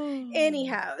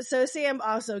anyhow, so Sam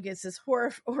also gets this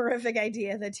horrific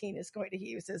idea that Dean is going to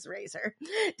use his razor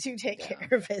to take care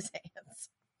of his hands.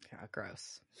 Yeah,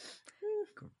 gross.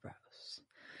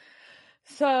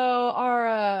 So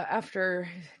after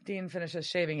Dean finishes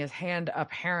shaving his hand,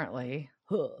 apparently,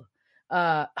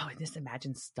 and just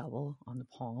imagine stubble on the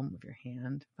palm of your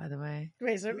hand, by the way.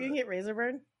 Razor, you can get razor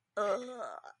burn. He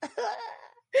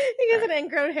gets an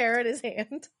ingrown hair in his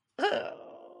hand.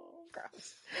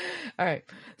 Gross. All right.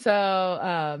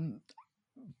 So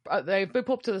they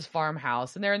pull up to this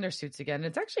farmhouse and they're in their suits again.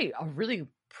 It's actually a really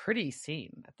pretty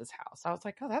scene at this house. I was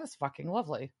like, oh, that is fucking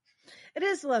lovely. It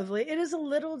is lovely. It is a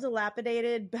little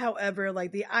dilapidated. However,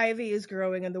 like the ivy is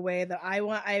growing in the way that I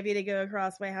want ivy to go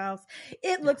across my house.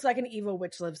 It looks like an evil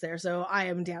witch lives there, so I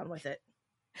am down with it.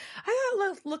 I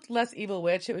thought it looked less evil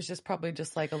witch. It was just probably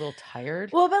just like a little tired.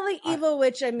 Well, but like evil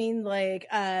witch, I mean like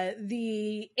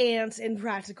the ants in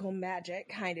Practical Magic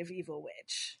kind of evil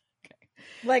witch. Okay.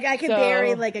 Like I could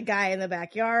bury like a guy in the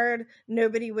backyard.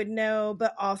 Nobody would know,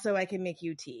 but also I can make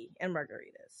you tea and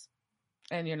margaritas.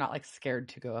 And you're not like scared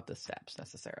to go up the steps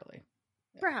necessarily.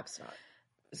 Perhaps not.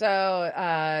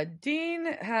 So Dean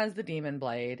has the demon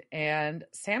blade, and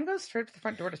Sam goes straight to the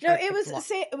front door to No, it was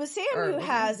Sam who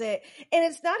has it, and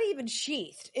it's not even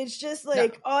sheathed. It's just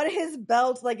like on his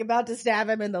belt, like about to stab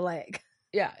him in the leg.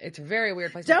 Yeah, it's a very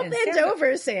weird place. Don't bend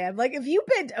over, Sam. Like if you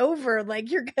bend over, like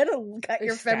you're gonna cut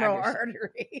your femoral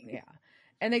artery. Yeah.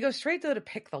 And they go straight though to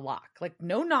pick the lock. Like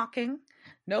no knocking,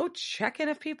 no checking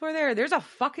if people are there. There's a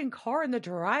fucking car in the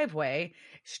driveway,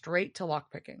 straight to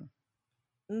lock picking.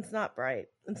 It's not bright.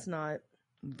 It's not.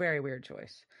 Very weird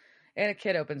choice. And a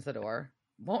kid opens the door.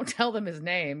 Won't tell them his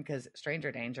name because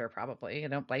stranger danger probably. I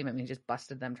don't blame him. He just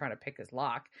busted them trying to pick his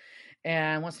lock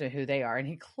and wants to know who they are. And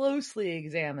he closely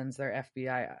examines their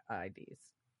FBI IDs.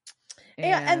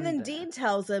 And then Dean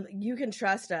tells him, you can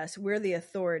trust us. We're the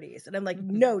authorities. And I'm like,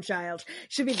 no, child.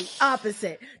 Should be the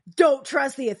opposite. Don't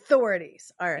trust the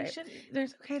authorities. All right.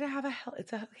 It's okay to have a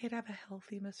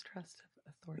healthy mistrust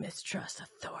of authority. Mistrust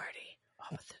authority.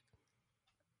 Opposite.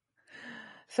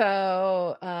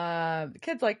 So the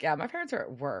kid's like, yeah, my parents are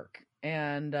at work.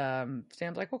 And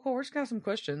Sam's like, well, cool, we're just gonna have some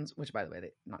questions, which by the way,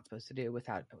 they're not supposed to do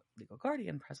without a legal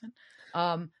guardian present.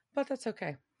 But that's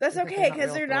okay. That's okay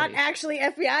because they're not actually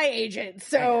FBI agents,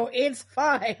 so it's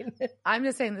fine. I'm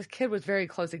just saying this kid was very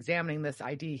close examining this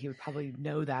ID. He would probably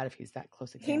know that if he's that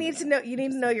close. He needs to know. You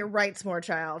need to know your rights more,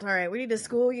 child. All right, we need to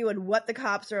school you in what the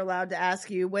cops are allowed to ask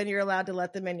you, when you're allowed to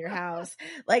let them in your house.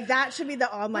 Like that should be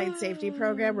the online safety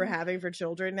program we're having for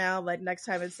children now. Like next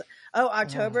time it's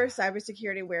October,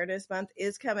 Cybersecurity Awareness Month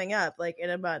is coming up, like in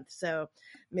a month. So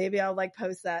maybe I'll like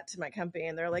post that to my company,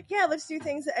 and they're like, "Yeah, let's do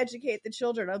things to educate the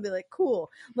children." I'll be like, "Cool,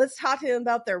 let's talk to them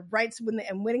about their rights when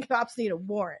cops need a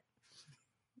warrant."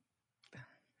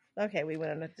 Okay, we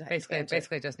went on a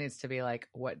basically it just needs to be like,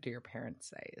 what do your parents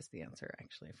say is the answer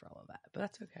actually for all of that, but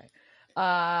that's okay.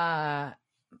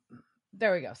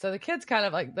 There we go. So the kid's kind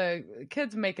of like the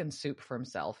kid's making soup for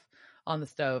himself on the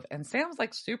stove, and Sam's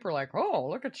like super like, oh,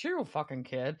 look at you, fucking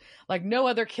kid. Like no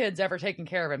other kid's ever taken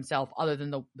care of himself other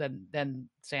than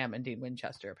Sam and Dean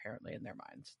Winchester, apparently in their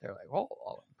minds. They're like, oh,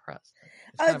 all impressed.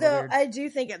 Although I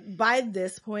do think by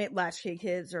this point, latchkey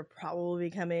kids are probably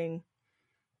becoming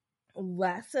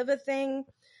less of a thing.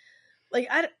 Like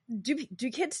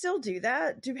do kids still do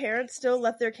that? Do parents still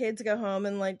let their kids go home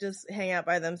and like just hang out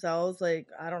by themselves? Like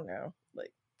I don't know.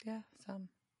 Like yeah, some.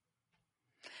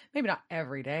 Maybe not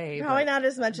every day. Probably not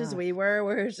as much as we were,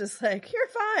 where it's just like,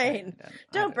 you're fine.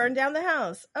 Don't burn down the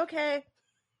house. Okay.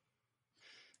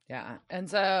 Yeah. And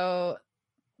so,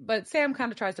 but Sam kind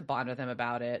of tries to bond with him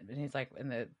about it. And he's like,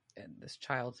 and this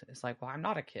child is like, well, I'm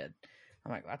not a kid.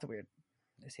 I'm like, well, that's weird.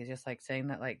 Is he just like saying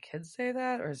that like kids say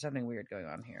that, or is something weird going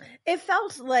on here? It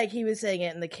felt like he was saying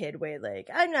it in the kid way,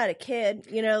 like I'm not a kid,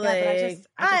 you know, like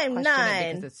I'm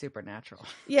 9 because it's supernatural.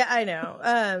 Yeah, I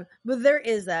know. But there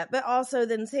is that. But also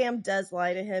then Sam does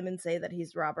lie to him and say that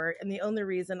he's Robert, and the only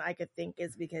reason I could think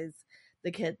is because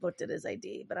the kid looked at his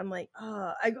ID. But I'm like,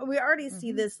 we already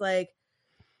see this like,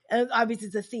 and obviously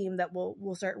it's a theme that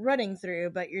we'll start running through.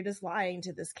 But you're just lying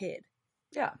to this kid.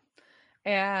 Yeah,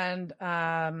 and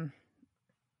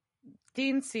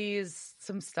Dean sees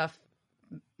some stuff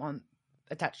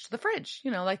attached to the fridge,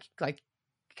 you know, like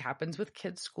happens with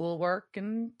kids' schoolwork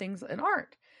and things in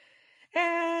art.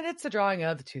 And it's a drawing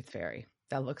of the Tooth Fairy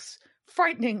that looks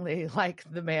frighteningly like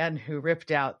the man who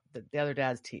ripped out the other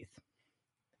dad's teeth.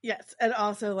 Yes, and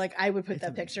also like I would put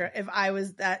that picture if I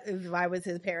was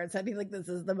his parents. I'd be like, this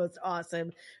is the most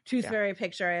awesome Tooth Fairy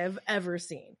picture I have ever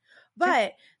seen.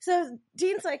 But so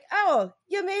Dean's like, oh,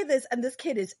 you made this, and this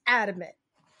kid is adamant.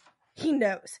 He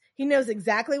knows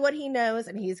exactly what he knows,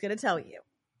 and he's going to tell you.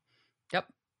 Yep.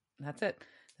 That's it.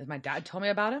 My dad told me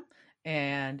about him,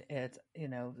 and it's, you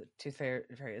know, the Tooth Fairy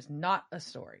is not a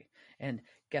story. And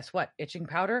guess what? Itching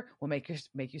powder will make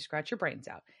you scratch your brains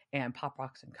out. And Pop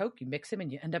Rocks and Coke, you mix them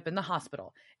and you end up in the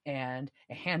hospital. And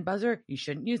a hand buzzer, you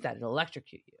shouldn't use that. It'll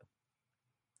electrocute you.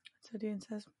 So Dean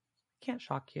says, can't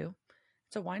shock you.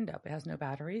 It's a wind up. It has no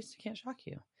batteries. It can't shock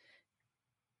you.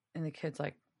 And the kid's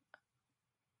like,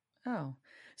 oh.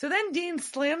 So then Dean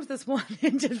slams this one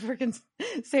into freaking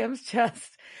Sam's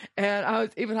chest. And I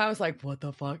was like, what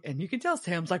the fuck? And you can tell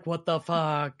Sam's like, what the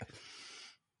fuck?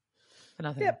 But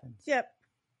nothing happens. Yep.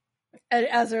 And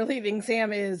as they're leaving,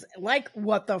 Sam is like,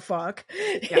 what the fuck?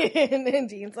 Yep. And then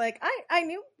Dean's like, I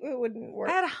knew it wouldn't work.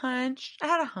 I had a hunch.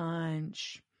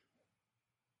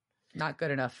 Not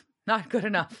good enough.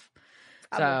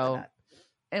 So,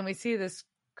 and we see this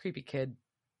creepy kid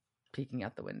peeking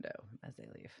out the window as they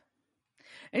leave.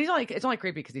 And it's only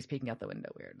creepy because he's peeking out the window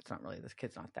weird. It's not really, this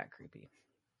kid's not that creepy.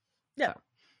 Yeah. So,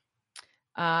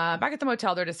 back at the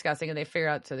motel, they're discussing, and they figure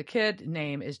out, so the kid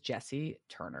name is Jesse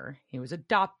Turner. He was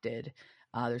adopted.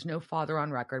 There's no father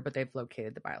on record, but they've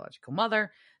located the biological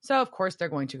mother. So, of course, they're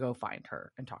going to go find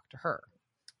her and talk to her.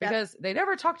 Because they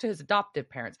never talked to his adoptive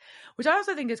parents, which I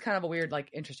also think is kind of a weird, like,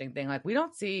 interesting thing. Like, we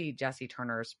don't see Jesse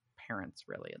Turner's parents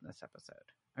really in this episode.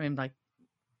 I mean, like,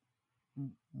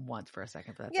 once for a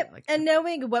second, but that's it. Like, and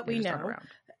knowing what we know,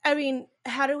 I mean,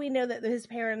 how do we know that his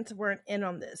parents weren't in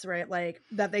on this, right? Like,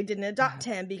 that they didn't adopt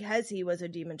him because he was a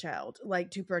demon child, like,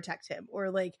 to protect him,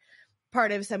 or like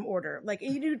part of some order. Like,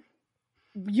 you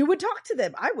would talk to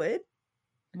them. I would.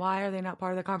 Why are they not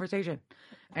part of the conversation?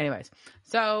 Anyways,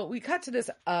 so we cut to this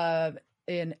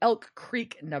in Elk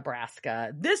Creek,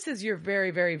 Nebraska. This is your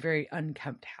very, very, very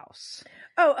unkempt house.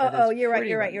 Oh, you're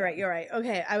right.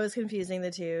 Okay, I was confusing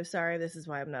the two. Sorry, this is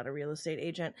why I'm not a real estate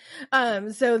agent.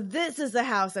 So this is the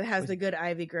house that has the good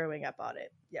ivy growing up on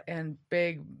it. Yep. And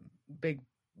big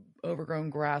overgrown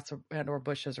grass and or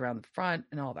bushes around the front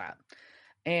and all that.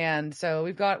 And so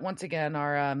we've got, once again,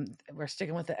 our we're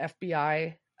sticking with the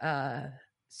FBI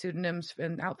pseudonyms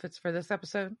and outfits for this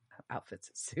episode?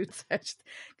 Suits. Because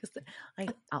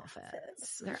like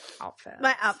outfits. They're outfits.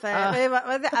 My outfit. We went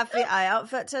with the FBI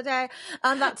outfit today.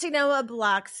 That's, a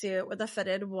black suit with a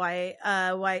fitted white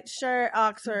shirt,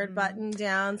 Oxford button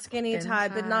down, skinny tie,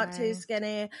 but not too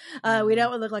skinny. We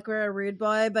don't look like we're a rude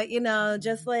boy, but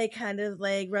just like kind of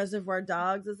like Reservoir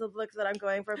Dogs is the look that I'm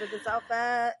going for this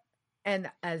outfit.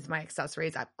 And as my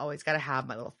accessories, I've always got to have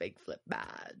my little fake flip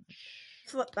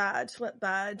badge,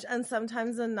 and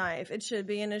sometimes a knife. It should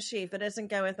be in a sheath. It doesn't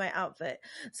go with my outfit,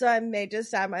 so I may just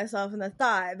stab myself in the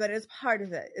thigh, but it's part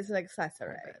of it. It's an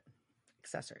accessory.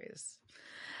 Accessories.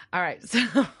 All right, so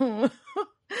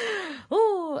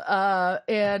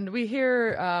and we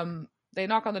hear they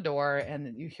knock on the door,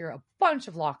 and you hear a bunch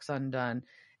of locks undone,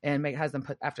 and Meg has them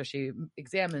put after she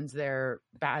examines their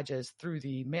badges through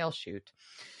the mail chute.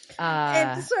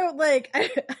 And so, like, I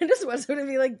just want someone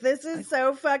to be like, "This is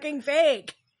so fucking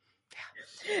fake."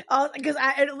 Because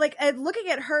looking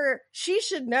at her, she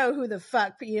should know who the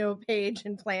fuck Paige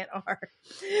and Plant are.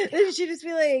 And she'd just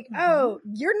be like, "Oh,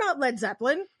 you're not Led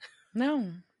Zeppelin."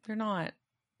 No, they're not.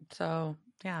 So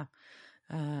yeah,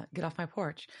 get off my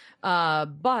porch.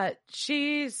 But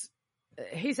he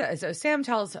says, so Sam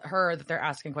tells her that they're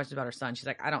asking questions about her son. She's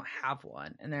like, "I don't have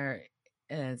one," and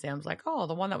Sam's like, "Oh,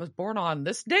 the one that was born on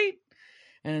this date,"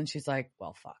 and she's like,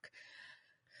 "Well, fuck."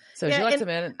 So she lets him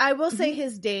in. I will say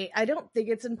his date. I don't think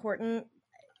it's important.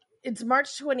 It's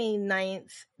March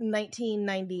 29th,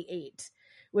 1998,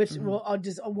 which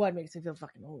one makes me feel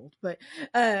fucking old, but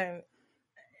that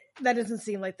doesn't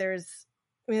seem like there's.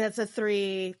 I mean, that's a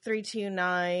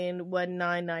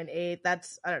 3/2/9/1998.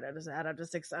 That's, I don't know, does it add up to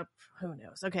 6 up? Who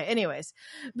knows? Okay, anyways.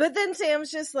 But then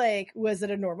Sam's just like, was it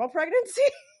a normal pregnancy?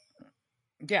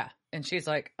 Yeah. And she's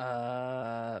like,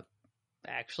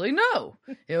 actually, no.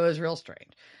 It was real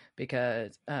strange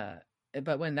because,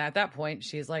 but when at that point,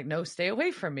 she's like, "No, stay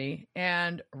away from me,"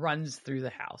 and runs through the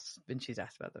house. And she's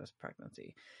asked about this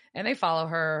pregnancy. And they follow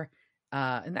her.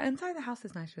 And the inside of the house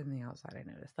is nicer than the outside, I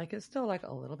noticed. Like, it's still like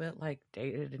a little bit like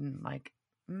dated and like,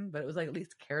 but it was like at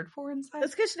least cared for inside.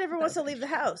 That's because she never wants to leave the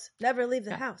house. Never leave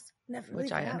the house. Never leave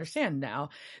Which the I house. understand now,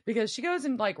 because she goes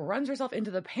and like runs herself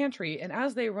into the pantry, and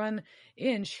as they run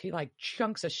in, she like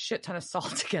chunks a shit ton of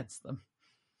salt against them.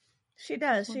 She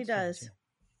does.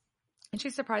 And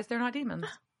she's surprised they're not demons.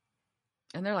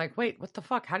 And they're like, "Wait, what the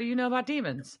fuck? How do you know about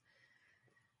demons?"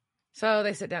 So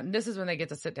they sit down. And this is when they get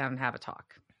to sit down and have a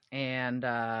talk. And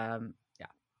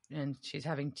and she's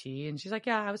having tea, and she's like,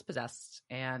 "Yeah, I was possessed,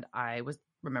 and I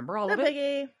remember all of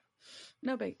it.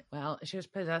 No big. Well, she was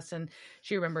possessed, and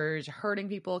she remembers hurting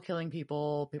people, killing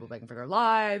people, people begging for their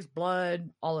lives, blood,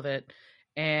 all of it.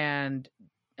 And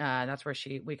that's where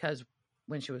because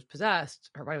when she was possessed,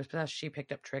 her body was possessed, she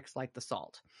picked up tricks like the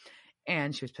salt,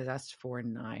 and she was possessed for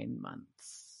 9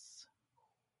 months.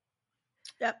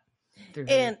 Yep. Through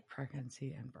her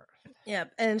pregnancy and birth.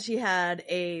 Yep. And she had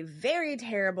a very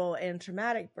terrible and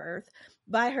traumatic birth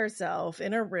by herself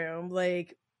in a room.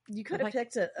 Like, you could have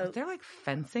picked a. Is there like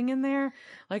fencing in there?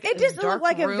 Like, it just looked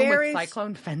like a very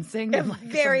cyclone fencing. A and like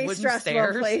very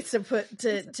stressful place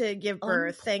to give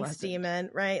birth. Unpleasant. Thanks,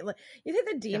 demon. Right? Like, you think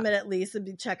the demon at least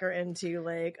would check her into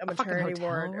like a maternity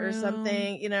ward or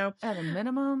something? At a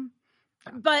minimum.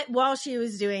 But while she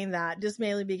was doing that, just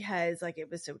mainly because like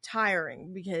it was so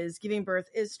tiring, because giving birth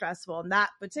is stressful, and that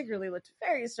particularly looked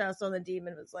very stressful. And the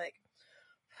demon was like,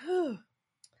 whew.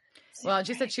 Well, and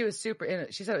she said she said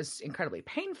it was incredibly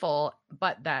painful,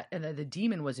 but that the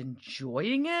demon was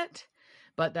enjoying it,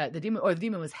 but that the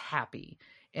demon was happy,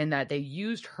 and that they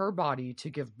used her body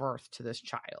to give birth to this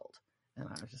child. And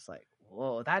I was just like,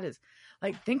 whoa, that is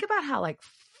like, think about how like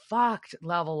fucked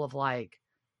level of like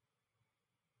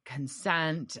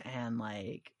consent and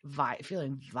like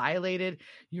feeling violated.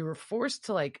 You were forced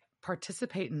to like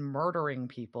participate in murdering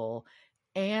people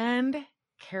and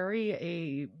carry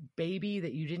a baby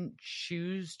that you didn't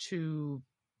choose to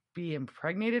be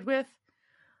impregnated with.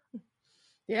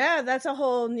 Yeah, that's a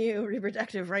whole new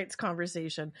reproductive rights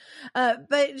conversation.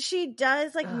 But she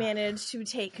does manage to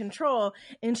take control,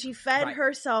 and she fed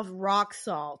herself rock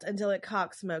salt until it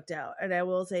cock smoked out. And I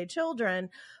will say,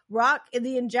 children,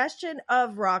 the ingestion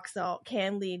of rock salt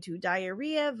can lead to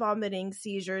diarrhea, vomiting,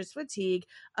 seizures, fatigue,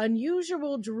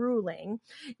 unusual drooling,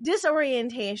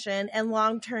 disorientation, and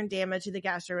long-term damage to the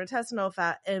gastrointestinal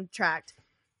tract.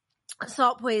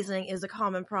 Salt poisoning is a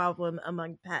common problem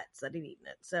among pets that have eaten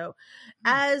it. So,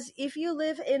 as if you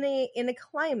live in a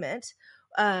climate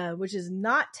which is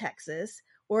not Texas,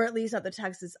 or at least not the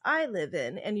Texas I live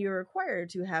in, and you're required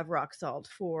to have rock salt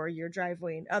for your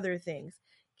driveway and other things,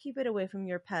 keep it away from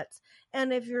your pets.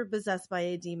 And if you're possessed by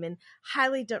a demon,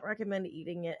 highly don't recommend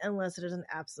eating it unless it is an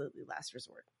absolutely last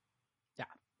resort. Yeah.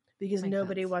 Because Makes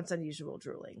nobody sense. wants unusual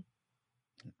drooling.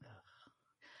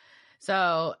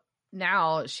 So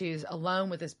now she's alone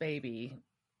with this baby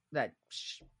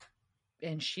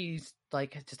and she's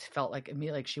like, it just felt like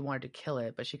immediately like she wanted to kill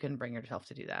it, but she couldn't bring herself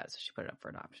to do that. So she put it up for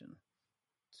adoption.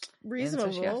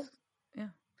 Reasonable.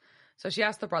 So she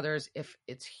asked the brothers if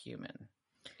it's human.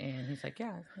 And he's like,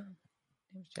 yeah.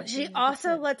 She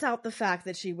also lets out the fact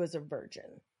that she was a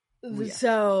virgin. Yes.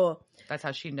 So that's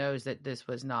how she knows that this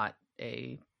was not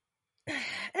a... And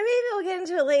maybe we'll get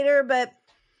into it later, but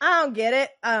I don't get it.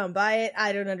 I don't buy it.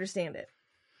 I don't understand it.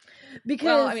 Because,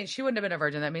 well, I mean, she wouldn't have been a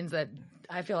virgin. That means that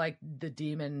I feel like the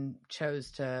demon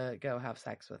chose to go have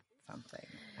sex with something,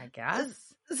 I guess.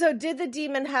 So did the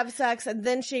demon have sex and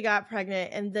then she got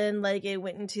pregnant and then like it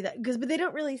went into that? But they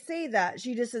don't really say that.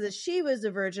 She just said that she was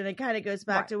a virgin. It kind of goes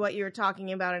back to what you were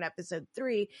talking about in episode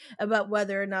 3 about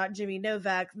whether or not Jimmy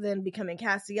Novak, then becoming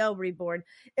Castiel reborn,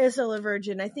 is still a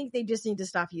virgin. I think they just need to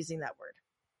stop using that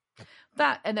word.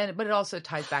 That, and then, but it also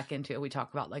ties back into, we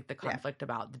talk about like the conflict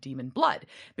about the demon blood,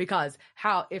 because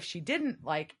how, if she didn't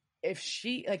like, if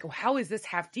she like, how is this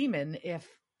half demon if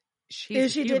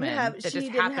she's she human didn't have that she just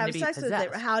didn't happened have to be sex possessed?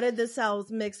 with it? How did the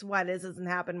cells mix? Why doesn't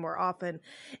happen more often?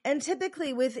 And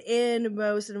typically within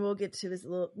most, and we'll get to this a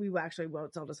little, we actually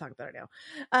won't, so I'll just talk about it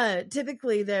now.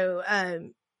 Typically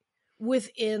though,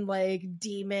 within like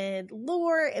demon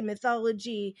lore and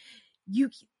mythology,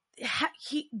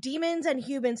 demons and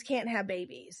humans can't have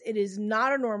babies. It is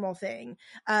not a normal thing.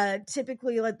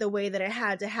 Typically, like the way that it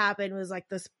had to happen was like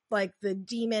this, like the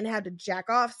demon had to jack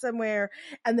off somewhere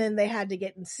and then they had to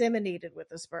get inseminated with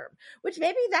the sperm, which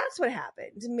maybe that's what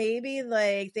happened. Maybe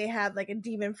like they had like a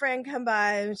demon friend come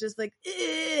by and was just like,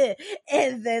 ugh!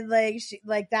 And then like she,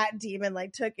 like that demon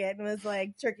like took it and was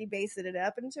like turkey basted it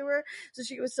up into her, so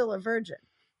she was still a virgin.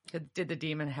 Did the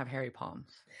demon have hairy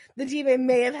palms? The demon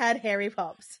may have had hairy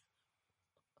palms.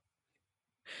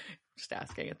 Just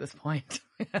asking at this point.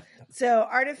 So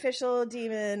artificial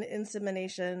demon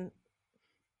insemination.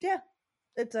 Yeah.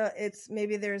 It's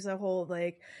maybe there's a whole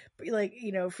like,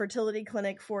 you know, fertility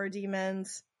clinic for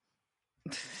demons.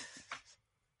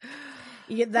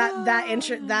 You get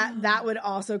that would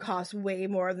also cost way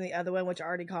more than the other one, which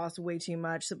already costs way too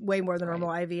much, way more than normal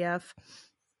IVF.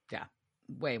 Yeah.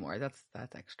 Way more.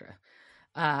 That's extra.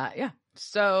 Yeah.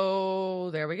 So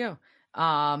there we go.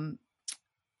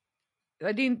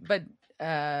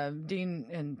 Dean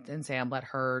and Sam let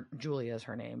her, Julia is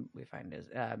her name, we find is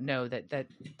know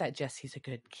that Jesse's a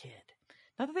good kid.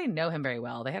 Not that they know him very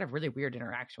well. They had a really weird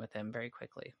interaction with him very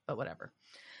quickly, but whatever.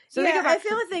 So yeah, I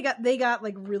feel like they got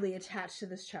like really attached to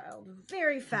this child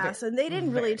very fast, and they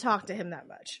didn't really talk to him that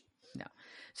much. No.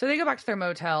 So they go back to their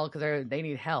motel because they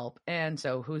need help, and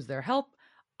so who's their help?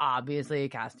 Obviously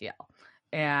Castiel.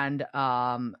 And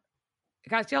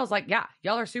Castiel's like, yeah,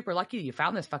 y'all are super lucky you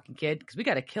found this fucking kid because we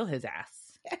got to kill his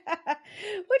ass.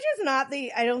 Which is not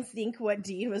I don't think what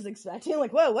Dean was expecting.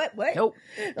 Like, whoa, what? Nope.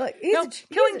 Like,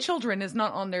 killing children is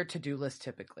not on their to-do list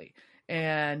typically.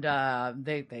 And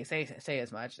they say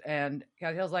as much. And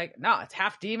Castiel's like, no, it's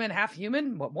half demon, half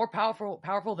human. What more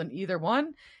powerful than either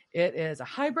one? It is a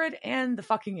hybrid and the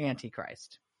fucking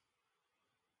Antichrist.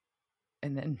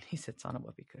 And then he sits on a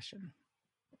whoopee cushion.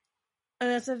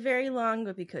 And it's a very long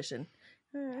whoopee cushion.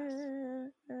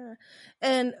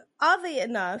 And oddly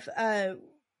enough,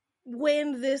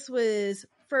 when this was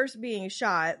first being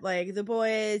shot, like the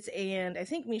boys and I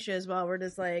think Misha as well were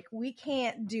just like, we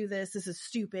can't do this. This is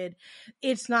stupid.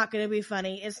 It's not going to be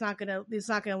funny. It's not going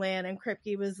to land. And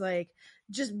Kripke was like,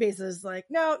 just basically like,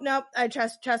 no, I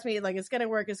trust me. Like, it's going to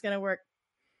work. It's going to work.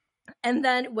 And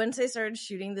then once they started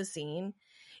shooting the scene,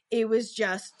 it was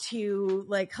just too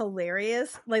like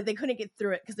hilarious. Like they couldn't get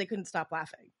through it because they couldn't stop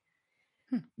laughing.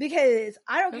 Because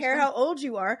I don't care how old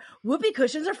you are, whoopee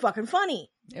cushions are fucking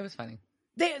funny. It was funny.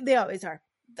 They always are.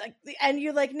 Like, and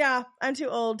you're like, nah, I'm too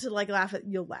old to like laugh at.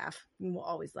 You'll laugh. You will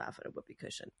always laugh at a whoopee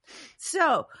cushion.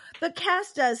 So the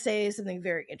cast does say something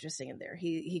very interesting in there.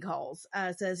 He calls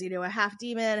says, you know, a half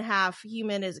demon, half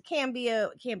human is a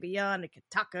cambio, a cambion, a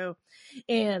taco,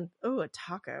 and a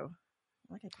taco.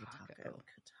 I like a taco.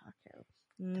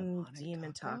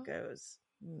 Demon taco? tacos.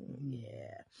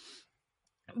 Yeah.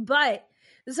 But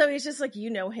so he's just like, you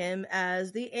know him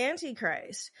as the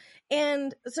Antichrist.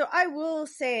 And so I will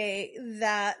say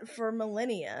that for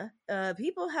millennia,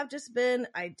 people have just been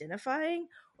identifying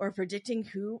or predicting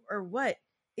who or what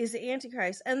is the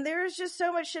Antichrist. And there's just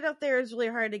so much shit out there, it's really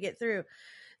hard to get through.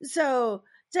 So,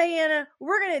 Diana,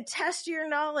 we're going to test your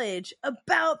knowledge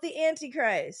about the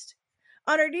Antichrist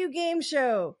on our new game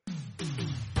show.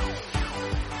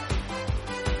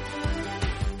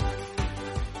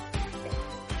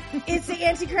 It's the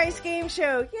Antichrist game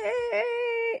show.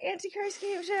 Yay! Antichrist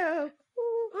game show.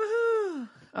 Woohoo!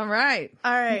 All right.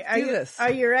 All right. Let's do this.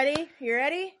 Are you ready? You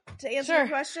ready to answer Sure. your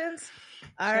questions?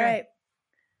 All Sure. right.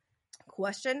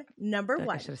 Question number I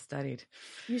 1. should have studied.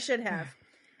 You should have.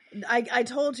 I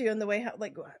told you on the way,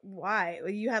 like, why?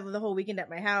 You have the whole weekend at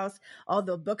my house. All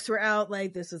the books were out.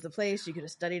 Like, this is the place. You could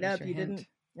have studied There's up. your You hint. didn't.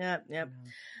 Yep. No.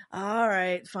 All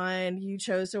right, fine. You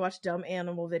chose to watch dumb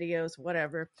animal videos,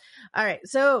 whatever. All right,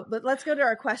 so but let's go to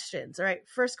our questions. All right,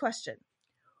 first question.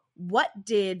 What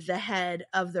did the head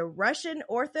of the Russian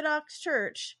Orthodox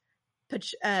Church,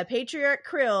 Patriarch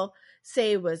Kirill,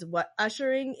 say was what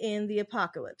ushering in the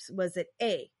apocalypse? Was it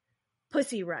A,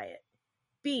 Pussy Riot,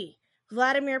 B,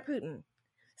 Vladimir Putin,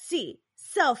 C,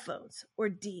 cell phones, or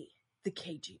D, the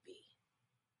KGB?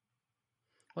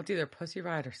 Well, it's either Pussy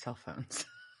Riot or cell phones.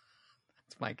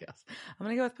 That's my guess. I'm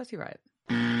going to go with Pussy Riot.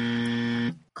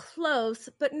 Close,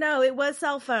 but no, it was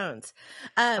cell phones.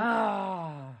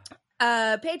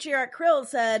 Patriarch Kirill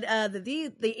said that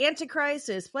the Antichrist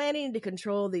is planning to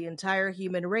control the entire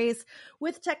human race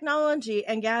with technology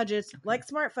and gadgets like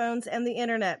smartphones and the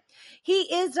internet.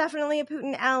 He is definitely a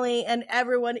Putin ally, and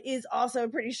everyone is also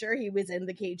pretty sure he was in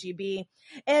the KGB.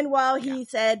 And while he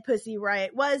said Pussy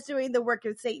Riot was doing the work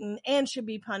of Satan and should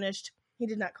be punished, he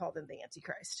did not call them the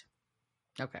Antichrist.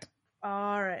 Okay.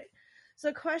 All right.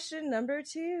 So question number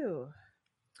 2.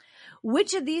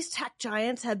 Which of these tech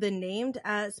giants have been named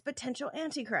as potential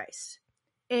Antichrist?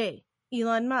 A,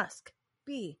 Elon Musk.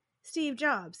 B, Steve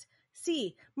Jobs.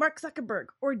 C, Mark Zuckerberg.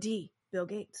 Or D, Bill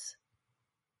Gates.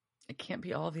 It can't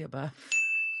be all of the above.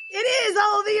 It is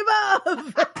all of the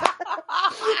above.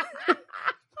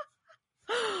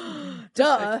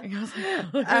 Duh.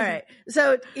 All right.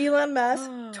 So Elon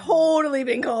Musk totally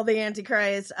been called the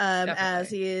Antichrist, as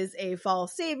he is a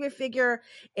false savior figure,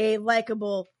 a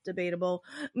likable, debatable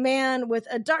man with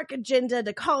a dark agenda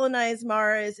to colonize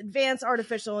Mars, advance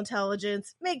artificial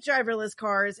intelligence, make driverless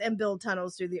cars, and build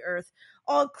tunnels through the earth.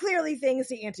 All clearly things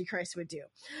the Antichrist would do.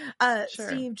 Sure.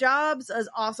 Steve Jobs is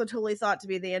also totally thought to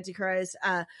be the Antichrist.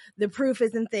 The proof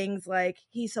is in things like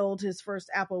he sold his first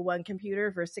Apple I computer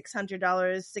for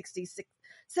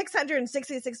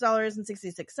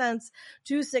 $666.66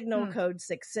 to Signal Code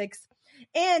 66,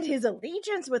 and his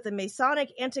allegiance with the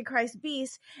Masonic Antichrist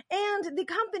beast, and the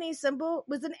company symbol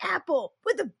was an apple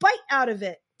with a bite out of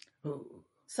it. Ooh.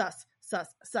 Sus.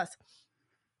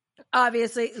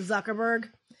 Obviously, Zuckerberg,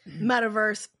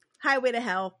 metaverse, highway to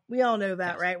hell. We all know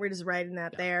that, right? We're just writing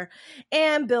that there.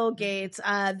 And Bill Gates.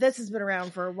 This has been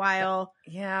around for a while.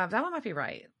 Yeah, that one might be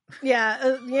right.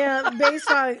 Yeah.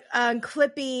 Based on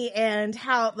Clippy and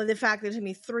how the fact that it took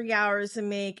me 3 hours to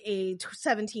make a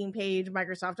 17-page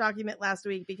Microsoft document last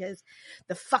week because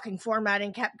the fucking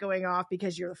formatting kept going off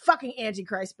because you're the fucking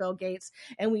Antichrist, Bill Gates,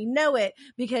 and we know it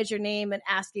because your name in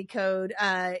ASCII code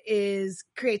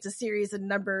creates a series of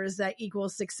numbers that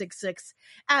equals 666,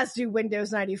 as do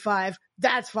Windows 95.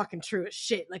 That's fucking true as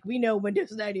shit. Like, we know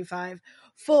Windows 95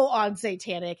 full on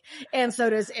satanic, and so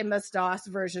does MS-DOS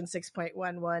version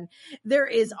 6.11. There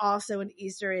is also an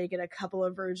Easter egg in a couple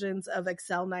of versions of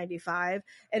Excel 95,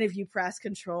 and if you press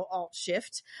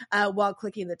Control-Alt-Shift while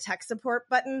clicking the tech support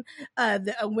button, a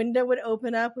window would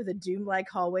open up with a doom-like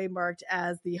hallway marked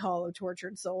as the Hall of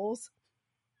Tortured Souls.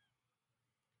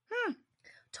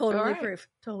 Totally proof.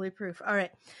 All right.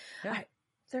 Yeah. All right.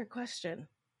 Third question.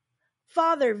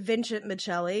 Father Vincent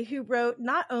Michelli, who wrote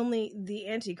not only The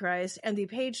Antichrist and the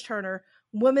page-turner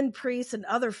Woman, Priests, and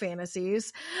Other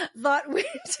Fantasies, thought which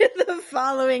of the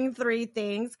following 3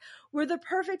 things were the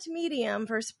perfect medium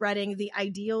for spreading the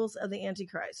ideals of the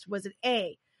Antichrist? Was it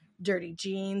A, dirty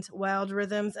jeans, wild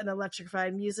rhythms, and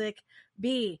electrified music?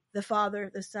 B, the Father,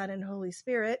 the Son, and Holy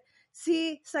Spirit?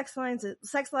 C, sex lies and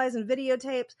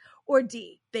videotapes? Or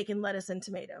D, bacon, lettuce, and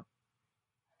tomato?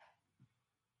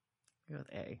 Go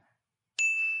with A.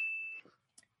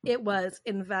 It was,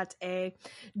 in fact, A,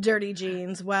 dirty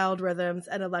jeans, wild rhythms,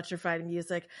 and electrified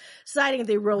music, citing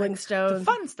the Rolling Stones. The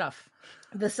fun stuff.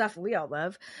 The stuff we all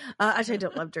love. Actually, I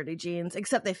don't love dirty jeans,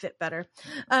 except they fit better.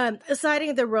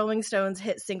 Citing the Rolling Stones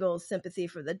hit singles Sympathy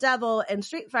for the Devil and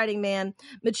Street Fighting Man,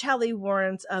 Michelli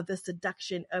warns of the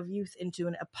seduction of youth into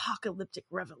an apocalyptic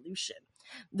revolution.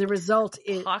 The result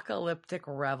is Apocalyptic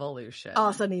Revolution.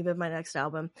 also name of my next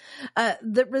album.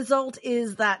 The result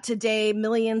is that today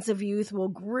millions of youth will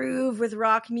groove with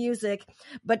rock music,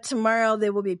 but tomorrow they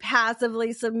will be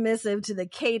passively submissive to the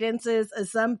cadences of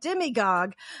some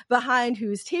demagogue behind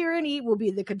whose tyranny will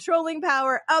be the controlling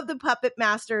power of the puppet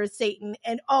master Satan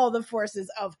and all the forces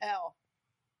of hell.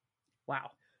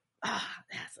 Wow.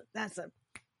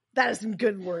 That is some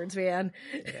good words, man.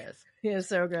 It is. It is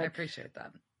so I good. appreciate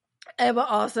that. I will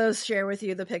also share with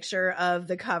you the picture of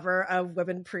the cover of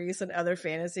Women Priests and Other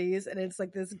Fantasies, and it's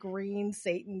like this green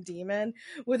Satan demon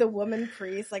with a woman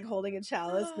priest like holding a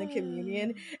chalice in the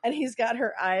communion, and he's got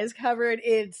her eyes covered.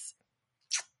 It's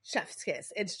chef's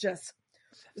kiss. It's just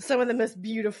some of the most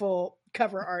beautiful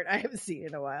cover art I have seen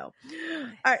in a while.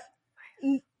 All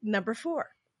right, number 4.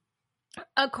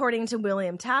 According to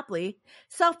William Tapley,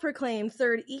 self-proclaimed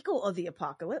third equal of the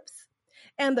apocalypse,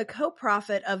 and the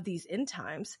co-prophet of these end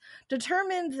times,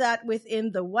 determined that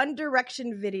within the One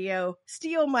Direction video,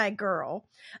 Steal My Girl,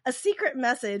 a secret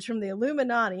message from the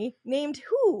Illuminati named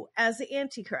who as the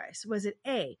Antichrist? Was it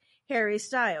A, Harry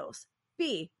Styles,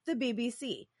 B, the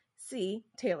BBC, C,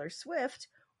 Taylor Swift,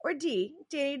 or D,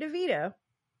 Danny DeVito?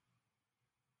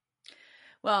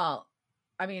 Well,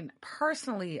 I mean,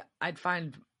 personally, I'd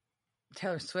find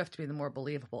Taylor Swift to be the more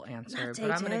believable answer,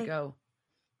 but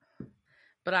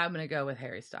I'm going to go with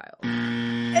Harry Styles.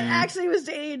 It actually was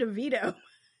Danny DeVito.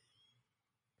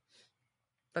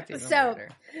 That's even weirder.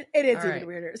 It is even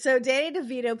weirder. So Danny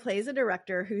DeVito plays a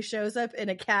director who shows up in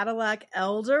a Cadillac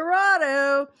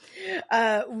Eldorado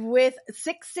with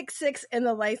 666 in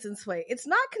the license plate. It's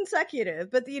not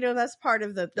consecutive, but that's part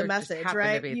of the message,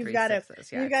 right? You've got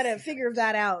to figure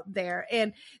that out there.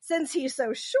 And since he's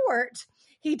so short,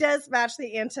 he does match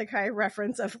the Antichrist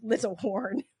reference of Little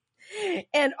Horn.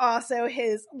 And also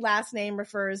his last name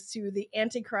refers to the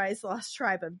Antichrist lost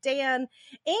tribe of Dan.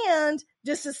 And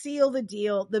just to seal the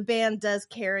deal, the band does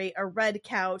carry a red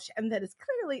couch, and that is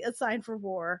clearly a sign for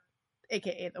war,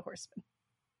 aka the Horsemen.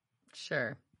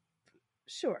 Sure.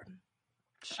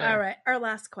 All right, our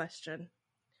last question.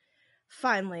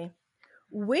 Finally,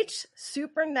 which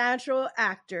supernatural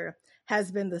actor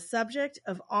has been the subject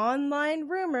of online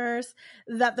rumors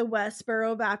that the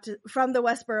Westboro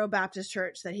Baptist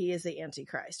Church that he is the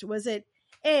Antichrist? Was it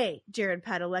A, Jared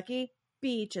Padalecki,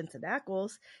 B, Jensen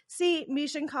Ackles, C,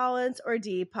 Misha Collins, or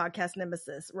D, podcast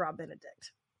nemesis Rob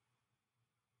Benedict?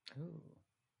 Ooh.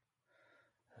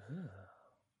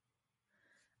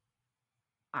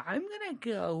 I'm going to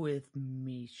go with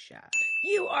Misha.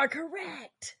 You are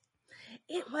correct.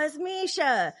 It was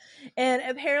Misha. And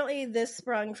apparently this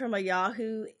sprung from a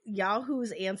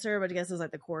Yahoo's answer, but I guess it's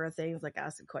like the core of things, like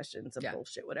asking questions and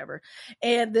bullshit, whatever.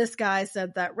 And this guy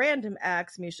said that Random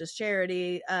Acts, Misha's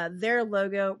charity, their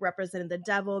logo represented the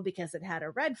devil because it had a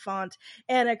red font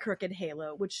and a crooked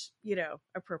halo, which,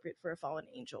 appropriate for a fallen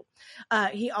angel.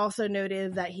 He also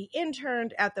noted that he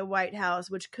interned at the White House,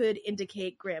 which could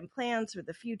indicate grand plans for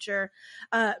the future.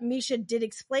 Misha did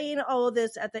explain all of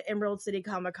this at the Emerald City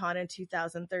Comic-Con in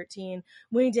 2013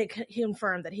 when he did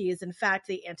confirm that he is in fact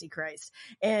the Antichrist,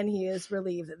 and he is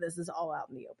relieved that this is all out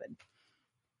in the open.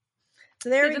 So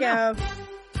there we go.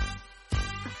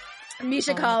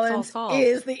 Misha Collins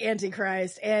is the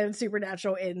Antichrist, and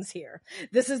Supernatural ends here.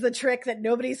 This is the trick that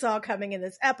nobody saw coming in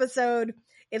this episode.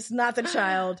 It's not the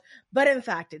child, but in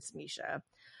fact it's Misha.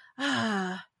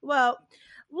 Well,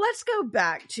 let's go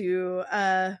back to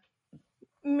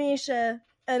Misha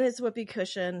and his whoopee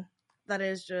cushion that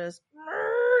is just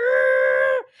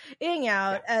ing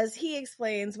out as he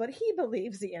explains what he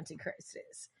believes the Antichrist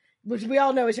is, which we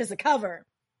all know is just a cover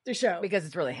to show because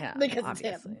it's really him. Because obviously.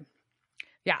 It's him.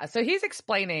 Yeah, so he's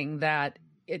explaining that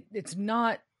it's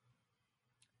not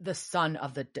the son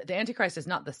of the Antichrist is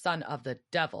not the son of the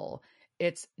devil.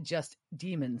 It's just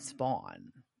demon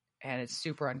spawn, and it's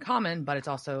super uncommon, but it's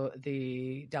also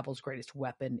the devil's greatest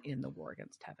weapon in the war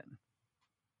against heaven.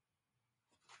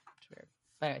 It's weird.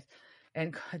 But anyways.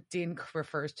 And Dean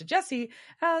refers to Jesse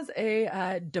as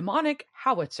a demonic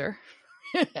howitzer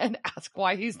and asks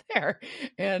why he's there.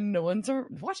 And no one's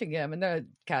watching him. And the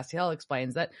Castiel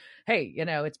explains that, hey,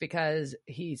 it's because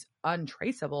he's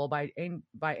untraceable by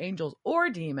angels or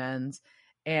demons.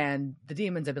 And the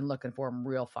demons have been looking for him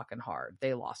real fucking hard.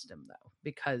 They lost him, though,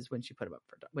 because when she put him up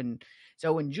when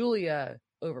Julia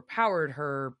overpowered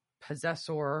her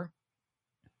possessor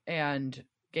and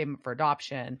gave him for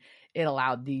adoption, it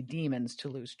allowed the demons to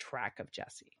lose track of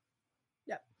Jesse.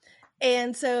 Yep.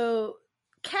 And so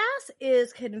Cass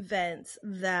is convinced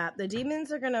that the demons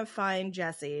are going to find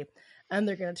Jesse and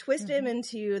they're going to twist him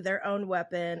into their own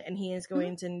weapon, and he is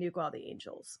going to nuke all the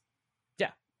angels.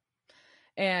 Yeah.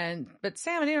 But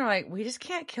Sam and Dean are like, we just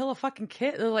can't kill a fucking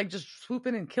kid. They're like, just swoop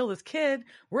in and kill this kid.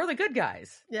 We're the good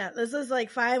guys. Yeah. This is like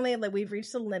finally like we've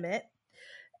reached the limit.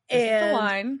 This is the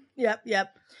line.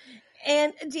 Yep.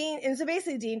 And so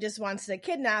basically Dean just wants to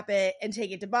kidnap it and take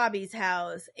it to Bobby's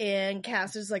house. And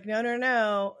Cass is like,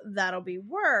 no, that'll be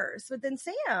worse. But then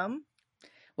Sam.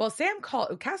 Well,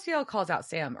 Castiel calls out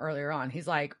Sam earlier on. He's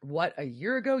like, what, a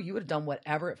year ago, you would have done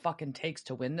whatever it fucking takes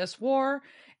to win this war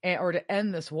or to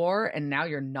end this war. And now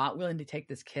you're not willing to take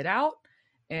this kid out.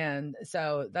 And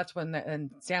so that's when,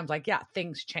 and Sam's like, yeah,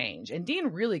 things change. And Dean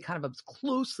really kind of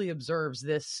closely observes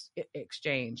this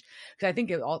exchange. Because I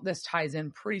think this ties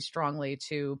in pretty strongly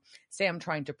to Sam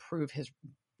trying to prove his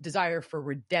desire for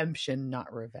redemption,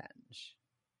 not revenge.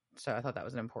 So I thought that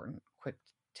was an important quick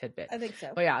tidbit. I think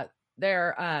so. But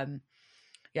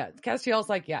yeah, Castiel's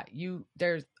like, yeah,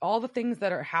 there's all the things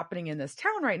that are happening in this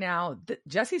town right now.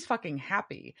 Jesse's fucking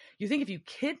happy. You think if you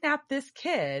kidnap this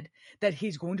kid that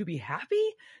he's going to be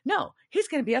happy? No, he's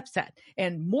going to be upset.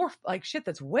 And more like shit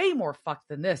that's way more fucked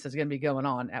than this is going to be going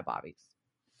on at Bobby's.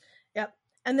 Yep.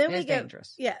 And then it's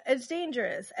dangerous. Yeah, it's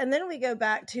dangerous. And then we go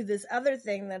back to this other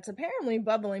thing that's apparently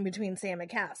bubbling between Sam and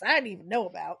Cass. I didn't even know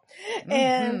about.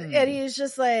 And he's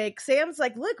just like, Sam's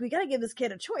like, look, we got to give this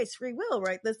kid a choice, free will,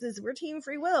 right? We're team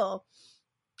free will.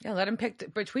 Yeah, let him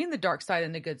pick between the dark side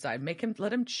and the good side.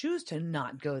 Let him choose to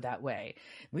not go that way.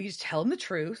 We just tell him the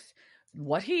truth,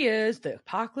 what he is, the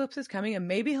apocalypse is coming, and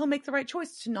maybe he'll make the right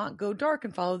choice to not go dark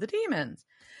and follow the demons.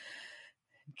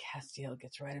 And Castiel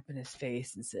gets right up in his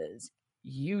face and says,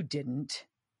 you didn't,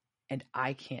 and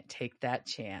I can't take that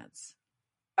chance.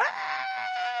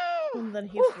 And then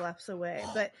he flaps away.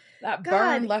 But that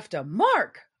burn left a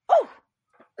mark. Oh,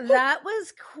 that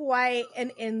was quite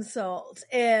an insult.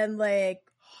 And like,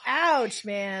 ouch,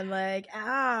 man. Like,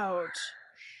 ouch.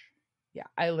 Yeah,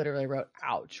 I literally wrote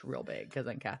ouch real big because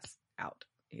then Cass out.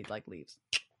 He like leaves.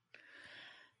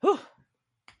 Whew.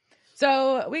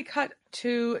 So we cut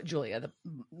to Julia, the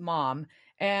mom.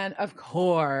 And of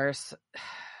course,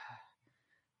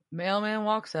 mailman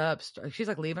walks up. She's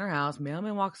like leaving her house.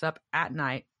 Mailman walks up at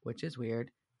night, which is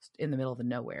weird, in the middle of the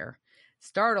nowhere,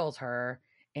 startles her.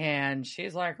 And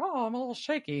she's like, oh, I'm a little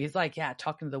shaky. He's like, yeah,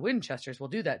 talking to the Winchesters will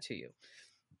do that to you.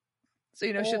 So,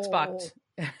 shit's fucked.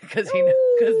 Because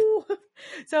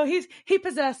so he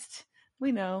possessed.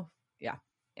 We know. Yeah.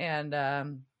 And,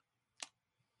 and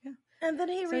then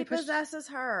he repossesses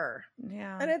her.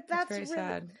 Yeah. And that's very really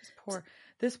sad.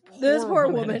 This poor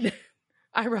woman.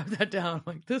 I wrote that down.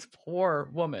 Like, this poor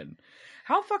woman.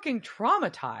 How fucking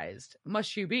traumatized must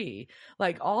she be?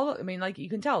 Like, you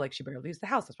can tell, like, she barely leaves the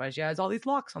house. That's why she has all these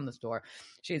locks on this door.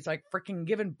 She's like freaking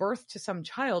given birth to some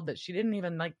child that she didn't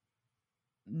even like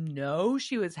know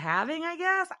she was having, I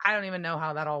guess. I don't even know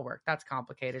how that all worked. That's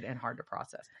complicated and hard to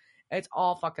process. It's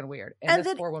all fucking weird. And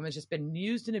this poor woman's just been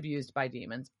used and abused by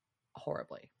demons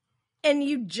horribly. And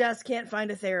you just can't find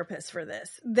a therapist for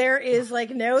this. There is like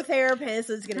no therapist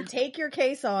that's going to take your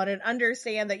case on and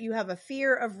understand that you have a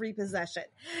fear of repossession.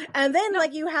 And then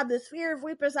like you have this fear of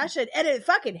repossession and it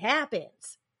fucking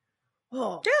happens.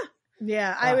 Oh,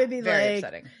 yeah. I would be like,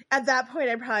 upsetting. At that point,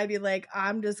 I'd probably be like,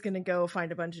 I'm just going to go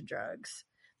find a bunch of drugs.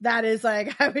 That is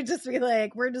like, I would just be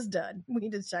like, we're just done. We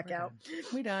need to check out.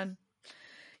 We done.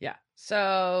 Yeah.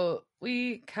 So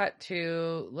we cut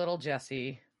to little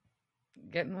Jesse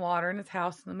getting water in his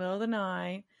house in the middle of the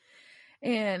night.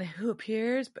 And who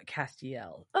appears but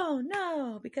Castiel? Oh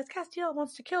no, because Castiel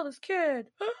wants to kill this kid.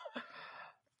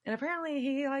 And apparently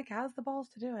he like has the balls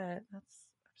to do it. That's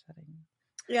upsetting.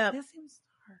 Yeah. That seems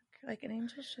dark. Like an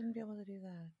angel shouldn't be able to do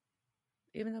that.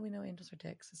 Even though we know angels are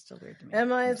dicks, it's still weird to me.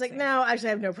 Emily's like, no, actually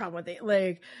I have no problem with it.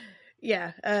 Like,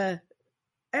 yeah,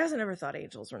 I also never thought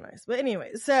angels were nice. But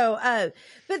anyway, so,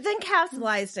 but then Cass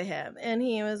lies to him and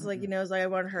he was like, I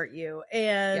won't hurt you.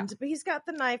 And, but he's got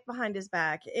the knife behind his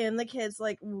back and the kid's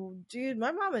like, well, dude,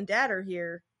 my mom and dad are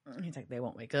here. He's like, they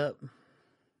won't wake up.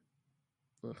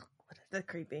 Ugh, that's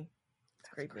creepy. It's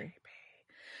creepy.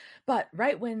 But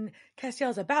right when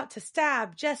Castiel's about to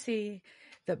stab Jesse,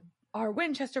 our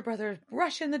Winchester brothers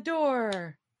rush in the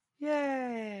door.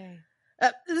 Yay.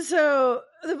 So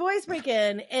the boys break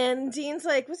in and Dean's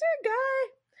like, was there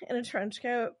a guy in a trench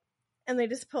coat? And they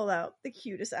just pull out the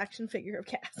cutest action figure of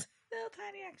Cass. Little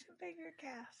tiny action figure of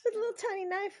Cass. With a little tiny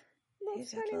knife.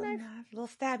 Little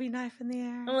stabby knife in the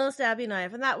air. A little stabby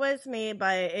knife. And that was made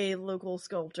by a local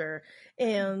sculptor.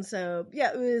 And so,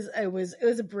 yeah, it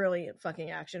was a brilliant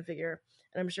fucking action figure.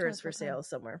 And I'm sure it's for sale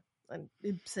somewhere. And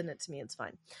send it to me. It's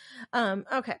fine.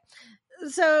 Okay.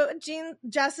 So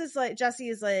Jesse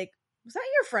is like, was that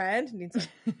your friend? And he's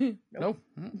like, nope.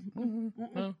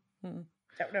 No.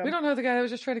 We don't know the guy that was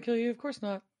just trying to kill you. Of course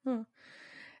not. Huh.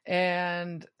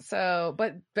 And so,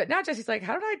 but now Jesse's like,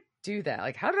 how did I do that?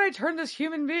 Like, how did I turn this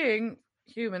human being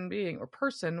or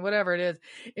person, whatever it is,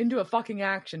 into a fucking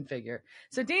action figure?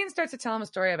 So Dean starts to tell him a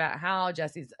story about how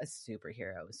Jesse's a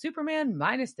superhero, Superman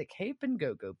minus the cape and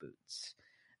go-go boots.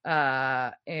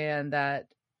 And that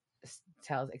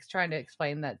trying to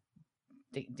explain that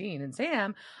Dean and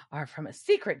Sam are from a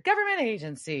secret government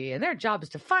agency, and their job is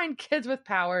to find kids with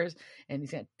powers. And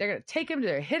they're going to take them to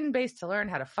their hidden base to learn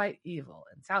how to fight evil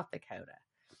in South Dakota,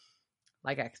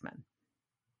 like X-Men.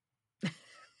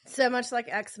 So much like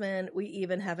X-Men, we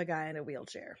even have a guy in a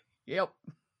wheelchair. Yep.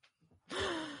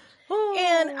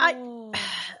 And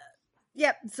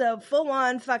yep. So full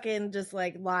on fucking just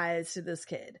like lies to this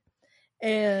kid.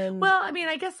 And well, I mean,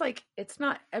 I guess like it's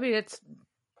not. I mean, it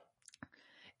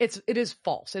is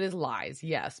false. It is lies.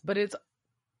 Yes, but it's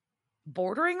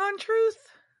bordering on truth.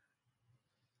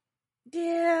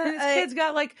 Yeah, and this kid's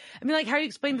got like, I mean, like, how do you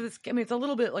explain to this? I mean, it's a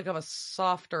little bit like of a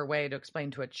softer way to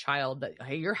explain to a child that,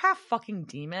 hey, you're half fucking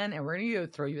demon, and we're gonna go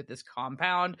throw you at this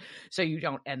compound so you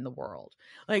don't end the world.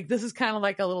 Like, this is kind of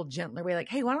like a little gentler way, like,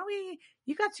 hey, why don't we?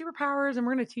 You got superpowers, and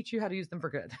we're gonna teach you how to use them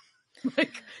for good.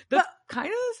 Like, that's kind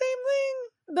of the same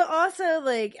thing. But also,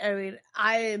 like,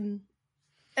 I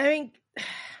mean,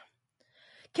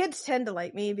 kids tend to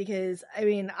like me because, I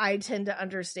mean, I tend to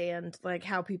understand, like,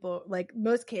 how people, like,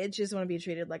 most kids just want to be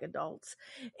treated like adults.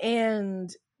 And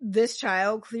this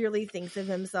child clearly thinks of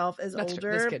himself as That's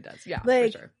older. True. This kid does, yeah,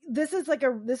 like, for sure.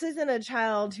 This isn't a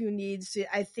child who needs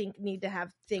to, I think, need to have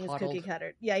things Coddled. cookie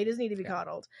cutter. Yeah, he doesn't need to be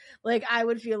coddled. Like, I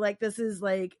would feel like this is,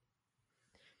 like,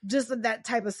 just that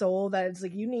type of soul that it's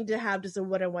like, you need to have just a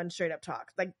one-on-one straight up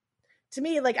talk. Like, to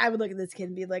me, like, I would look at this kid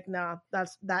and be like, nah,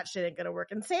 that shit ain't gonna work.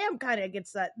 And Sam kind of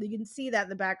gets that. You can see that in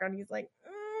the background. He's like,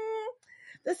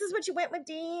 this is what you went with,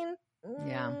 Dean.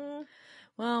 Yeah.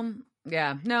 Well,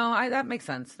 yeah. No, that makes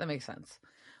sense. That makes sense.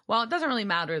 Well, it doesn't really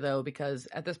matter, though, because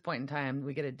at this point in time,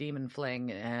 we get a demon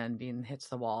fling and Dean hits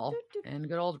the wall and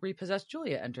good old repossessed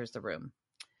Julia enters the room.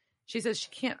 She says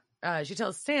she can't, she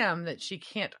tells Sam that she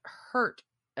can't hurt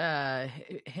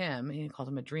him. He called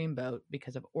him a dreamboat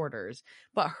because of orders,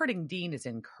 but hurting Dean is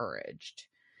encouraged.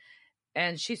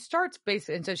 And she starts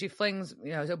basically, and so she flings,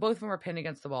 so both of them are pinned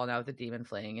against the wall now with the demon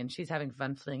fling, and she's having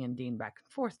fun flinging Dean back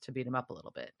and forth to beat him up a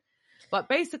little bit. But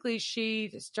basically,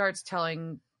 she starts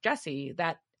telling Jesse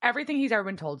that everything he's ever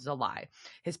been told is a lie.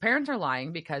 His parents are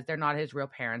lying because they're not his real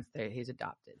parents. He's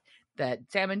adopted. That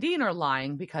Sam and Dean are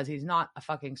lying because he's not a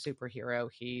fucking superhero.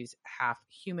 He's half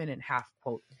human and half,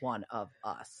 quote, one of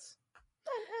us.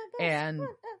 And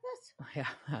yeah,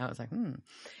 I was like,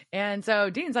 And so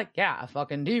Dean's like, yeah, a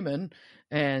fucking demon.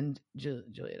 And Julia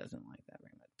doesn't like that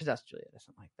very much. Possessed Julia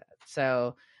doesn't like that.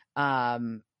 So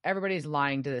everybody's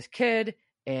lying to this kid,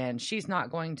 and she's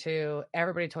not going to.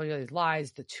 Everybody told you these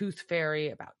lies, the tooth fairy,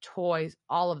 about toys,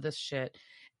 all of this shit.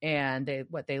 And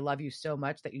they love you so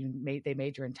much that they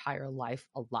made your entire life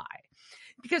a lie.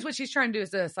 Because what she's trying to do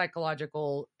is a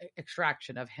psychological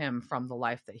extraction of him from the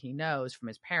life that he knows, from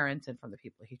his parents and from the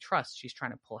people he trusts. She's trying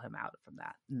to pull him out from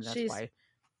that. And that's why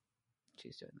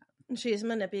she's doing that. She's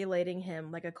manipulating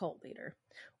him like a cult leader,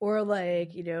 or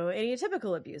like, any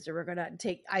typical abuser. We're going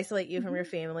to isolate you from your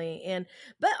family.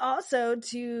 But also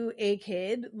to a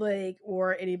kid, like,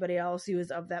 or anybody else who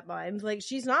is of that mind, like,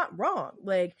 she's not wrong.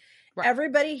 Like, right.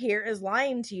 Everybody here is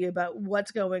lying to you about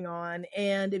what's going on.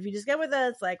 And if you just get with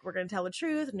us, like, we're going to tell the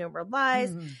truth. No more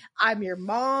lies. I'm your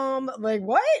mom. Like,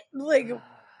 what? Like,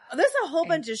 there's a whole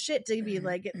bunch of shit to be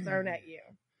like, get thrown at you.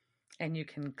 And you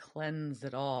can cleanse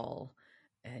it all.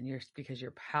 And because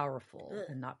you're powerful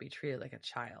and not be treated like a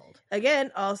child.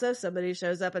 Again, also, somebody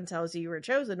shows up and tells you were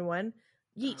chosen one.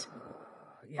 Yeet.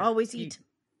 Yeah, always eat.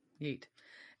 Yeet.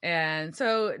 And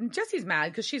so Jesse's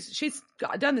mad because she's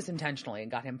done this intentionally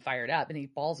and got him fired up, and he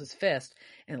balls his fist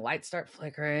and lights start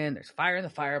flickering. There's fire in the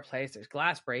fireplace. There's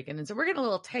glass breaking. And so we're getting a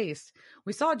little taste.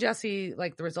 We saw Jesse,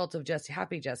 like the results of Jesse,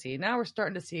 happy Jesse. Now we're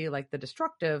starting to see like the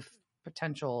destructive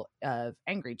potential of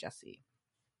angry Jesse.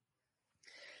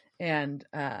 And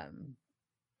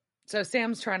so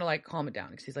Sam's trying to like calm it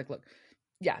down because he's like, look,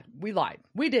 yeah, we lied.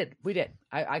 We did.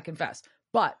 I confess.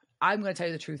 But I'm going to tell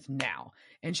you the truth now.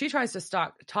 And she tries to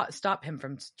stop him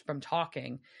from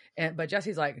talking. But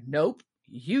Jesse's like, nope,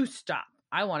 you stop.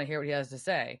 I want to hear what he has to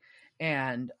say.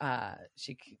 And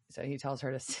so he tells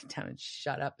her to sit down and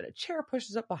shut up. But a chair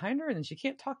pushes up behind her, and then she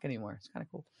can't talk anymore. It's kind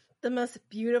of cool. The most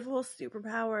beautiful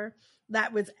superpower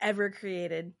that was ever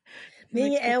created.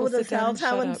 Being able to tell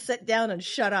someone sit down and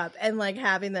shut up, and like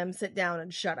having them sit down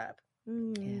and shut up.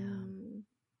 Yeah.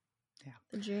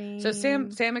 The dream. So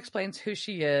Sam explains who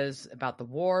she is, about the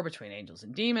war between angels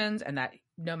and demons, and that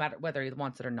no matter whether he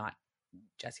wants it or not,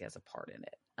 Jesse has a part in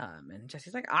it. And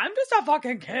Jesse's like, I'm just a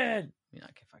fucking kid.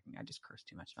 I just cursed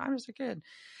too much. I'm just a kid.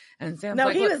 And Sam's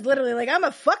like, he was literally like, I'm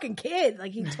a fucking kid.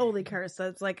 Like, he totally cursed. So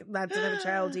it's like, that's the type of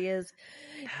child he is.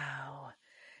 Oh.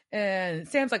 And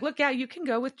Sam's like, look, yeah, you can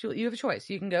go with Julia. You have a choice.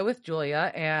 You can go with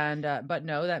Julia, and but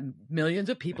know that millions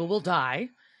of people will die.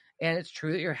 And it's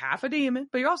true that you're half a demon,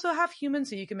 but you're also half human,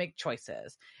 so you can make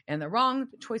choices. And the wrong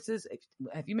choices,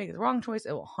 if you make the wrong choice,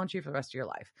 it will haunt you for the rest of your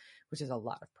life, which is a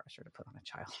lot of pressure to put on a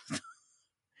child.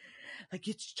 Like,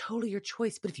 it's totally your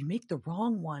choice, but if you make the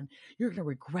wrong one, you're going to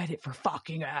regret it for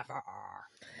fucking ever.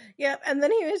 Yep. And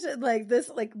then he was like this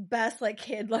like best like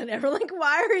kid line ever. Like,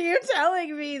 why are you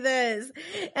telling me this?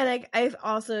 And I've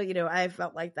also, I've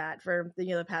felt like that for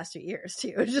the past 2 years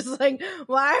too. It's just like,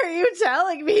 why are you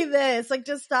telling me this? Like,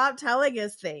 just stop telling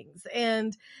us things.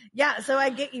 And yeah, so I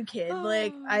get you, kid.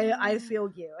 Like, I feel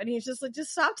you. And he's just like,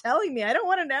 just stop telling me. I don't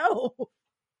want to know.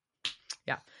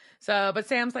 Yeah. So, but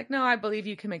Sam's like, no, I believe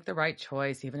you can make the right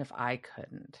choice, even if I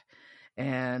couldn't.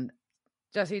 And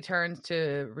Jesse turns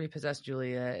to repossess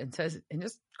Julia and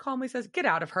just calmly says, get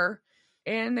out of her.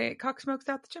 And they cock smokes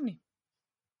out the chimney.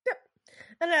 Yep.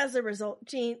 And as a result,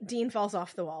 Dean falls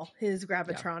off the wall. His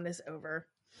gravitron is over.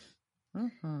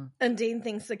 Mm-hmm. And Dean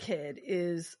thinks the kid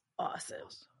is awesome.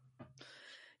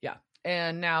 Yeah.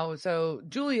 And now, so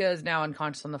Julia is now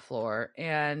unconscious on the floor.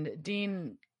 And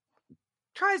Dean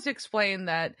tries to explain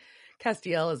that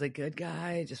Castiel is a good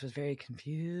guy, just was very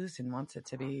confused and wants it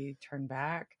to be turned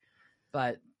back.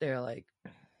 But they're like,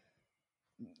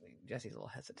 Jesse's a little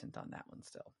hesitant on that one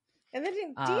still. And then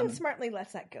Dean smartly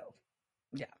lets that go.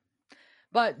 Yeah.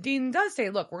 But Dean does say,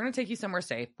 look, we're going to take you somewhere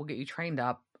safe. We'll get you trained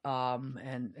up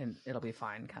and it'll be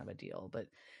fine, kind of a deal. But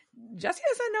Jesse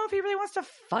doesn't know if he really wants to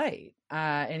fight.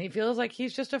 And he feels like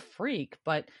he's just a freak.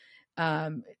 But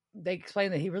they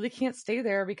explain that he really can't stay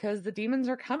there because the demons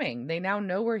are coming. They now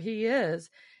know where he is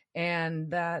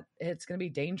and that it's going to be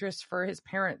dangerous for his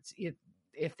parents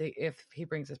if he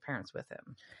brings his parents with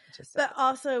him. But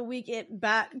also we get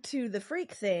back to the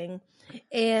freak thing.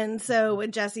 And so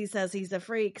when Jesse says he's a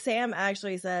freak, Sam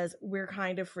actually says we're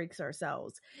kind of freaks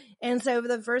ourselves. And so for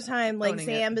the first time, like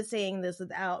Sam is saying this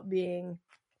without being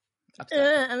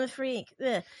I'm a freak.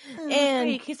 And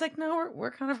freak. He's like, no, we're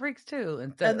kind of freaks too.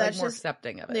 And that's more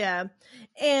accepting of it. Yeah.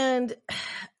 And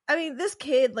I mean, this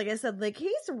kid, like I said, like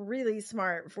he's really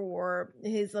smart for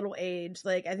his little age.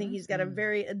 Like, I think he's got a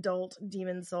very adult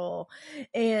demon soul.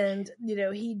 And,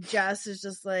 he just is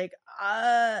just like,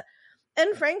 and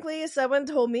frankly, if someone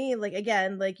told me, like,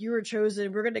 again, like you were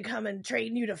chosen, we're going to come and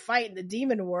train you to fight in the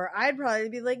demon war, I'd probably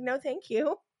be like, no, thank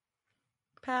you.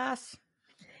 Pass.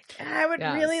 I would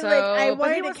really I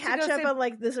wanted to catch up on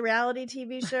like this reality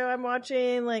TV show I'm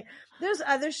watching. Like there's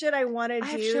other shit I want to do. I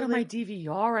have shit on my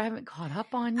DVR I haven't caught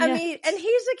up on yet. I mean, and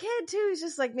he's a kid too. He's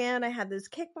just like, man, I had this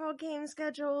kickball game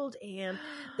scheduled and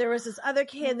there was this other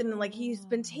kid and like he's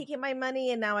been taking my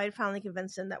money and now I finally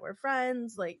convinced him that we're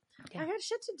friends. Like I got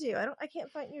shit to do. I can't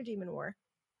fight in your demon war.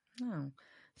 No.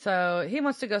 So he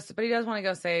wants to go, but he does want to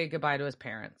go say goodbye to his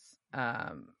parents.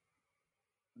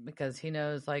 Because he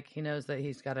knows that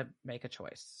he's got to make a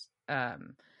choice.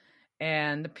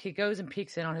 And he goes and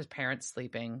peeks in on his parents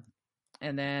sleeping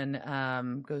and then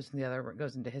goes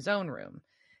into his own room.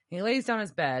 He lays down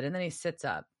his bed and then he sits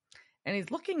up and he's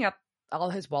looking at all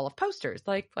his wall of posters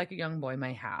like a young boy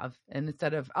may have. And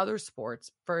instead of other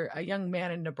sports, for a young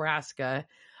man in Nebraska,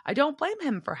 I don't blame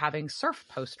him for having surf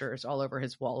posters all over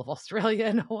his wall of Australia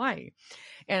and Hawaii.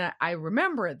 And I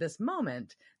remember at this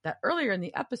moment that earlier in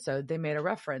the episode, they made a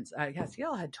reference.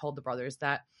 Castiel had told the brothers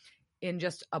that in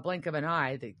just a blink of an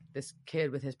eye, this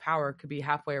kid with his power could be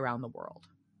halfway around the world.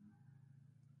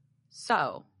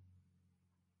 So,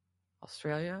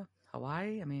 Australia,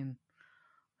 Hawaii, I mean,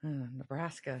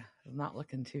 Nebraska is not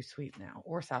looking too sweet now,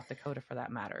 or South Dakota for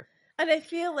that matter. And I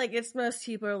feel like it's most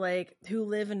people like who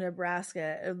live in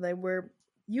Nebraska, like where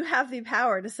you have the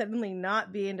power to suddenly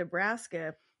not be in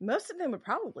Nebraska. Most of them would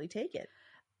probably take it.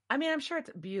 I mean, I'm sure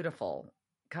it's beautiful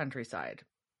countryside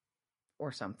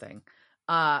or something,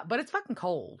 but it's fucking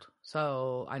cold.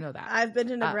 So I know that. I've been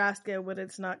to Nebraska when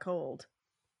it's not cold.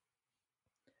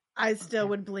 I still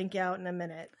would blink out in a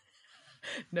minute.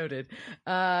 Noted.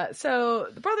 So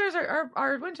the brothers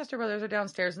our Winchester brothers are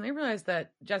downstairs and they realize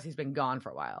that Jesse's been gone for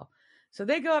a while. So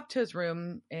they go up to his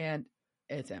room and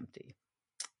it's empty.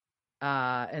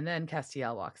 And then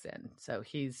Castiel walks in. So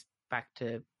he's back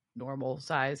to normal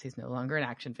size. He's no longer an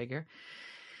action figure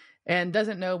and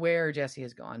doesn't know where Jesse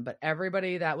has gone. But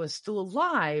everybody that was still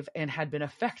alive and had been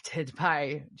affected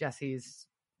by Jesse's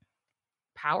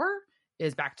power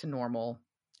is back to normal,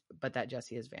 but that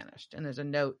Jesse has vanished. And there's a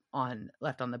note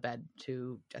left on the bed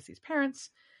to Jesse's parents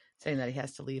saying that he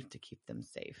has to leave to keep them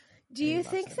safe. Do you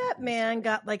think that man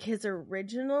got like his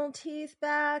original teeth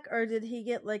back, or did he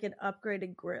get like an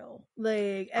upgraded grill?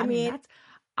 Like, I mean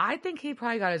I think he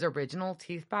probably got his original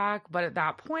teeth back, but at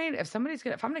that point, if I'm going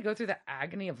to go through the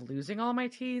agony of losing all my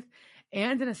teeth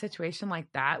And in a situation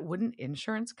like that, wouldn't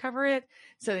insurance cover it?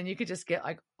 So then you could just get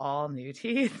like all new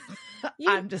teeth.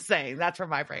 I'm just saying, that's where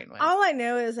my brain went. All I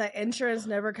know is that insurance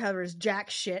never covers jack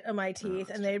shit on my teeth,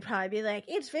 and they'd probably be like,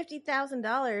 "It's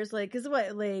 $50,000." Like, cause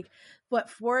what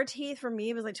 4 teeth for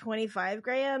me was like 25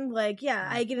 grand. Like, yeah,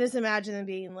 I can just imagine them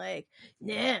being like,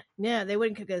 "Nah, they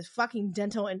wouldn't, because fucking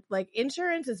dental and like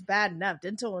insurance is bad enough.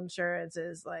 Dental insurance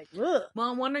is like, ugh."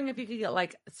 Well, I'm wondering if you could get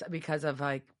like, because of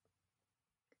like,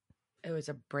 it was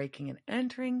a breaking and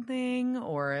entering thing,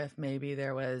 or if maybe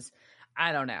there was,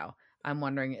 I don't know. I'm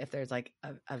wondering if there's like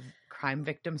a crime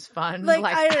victims fund. Like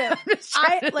I don't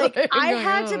know. I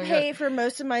had to pay God. for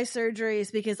most of my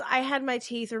surgeries because I had my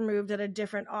teeth removed at a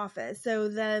different office. So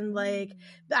then like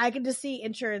I could just see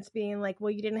insurance being like, well,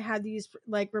 you didn't have these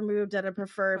like removed at a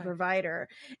preferred provider.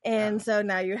 And so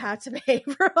now you have to pay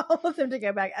for all of them to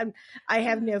go back. And I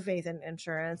have no faith in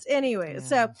insurance anyway. Yeah.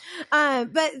 So,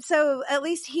 but so at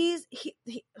least he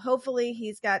hopefully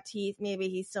he's got teeth. Maybe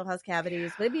he still has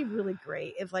cavities, but it'd be really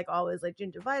great if like all his like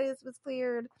gingivitis was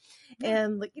cleared.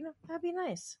 And like, you know, that'd be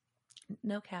nice.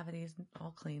 No cavities,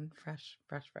 all clean, fresh.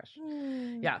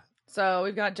 Yeah. So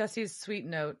we've got Jesse's sweet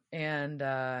note, and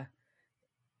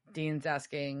Dean's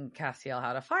asking Castiel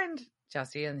how to find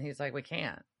Jesse, and he's like, "We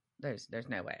can't. There's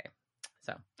no way."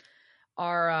 So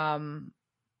our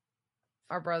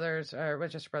brothers,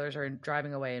 Winchester brothers, are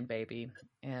driving away in Baby,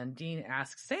 and Dean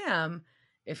asks Sam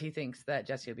if he thinks that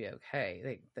Jesse will be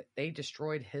okay. They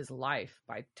destroyed his life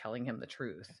by telling him the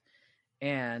truth.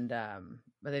 And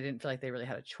but they didn't feel like they really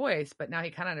had a choice. But now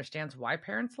he kind of understands why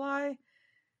parents lie.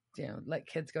 You know, let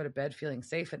kids go to bed feeling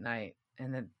safe at night,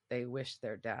 and then they wish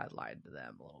their dad lied to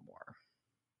them a little more.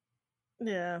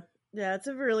 Yeah, it's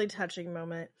a really touching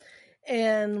moment,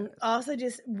 and also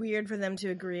just weird for them to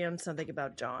agree on something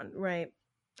about John, right?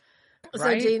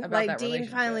 So Dean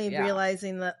finally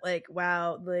realizing that, like,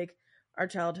 wow, like our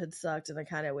childhood sucked, and I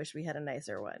kind of wish we had a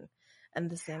nicer one. And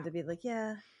the Sam to be like,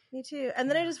 yeah, me too. And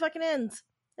then it just fucking ends.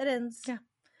 It ends. Yeah.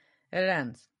 It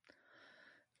ends.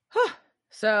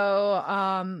 So,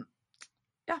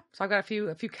 yeah. So I've got a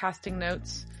few casting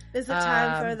notes. Is it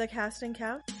time for the casting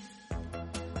couch?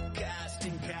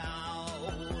 Casting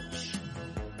couch.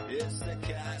 It's the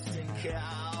casting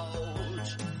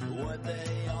couch. Were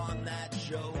they on that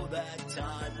show that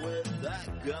time with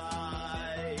that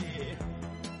guy?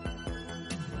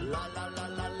 La la la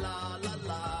la la la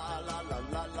la la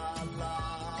la la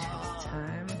la. It's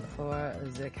time for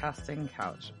the casting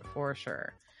couch for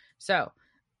sure. So,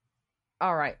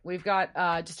 all right, we've got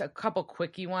just a couple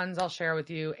quickie ones I'll share with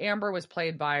you. Amber was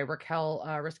played by Raquel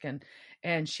Riskin,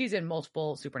 and she's in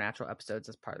multiple Supernatural episodes.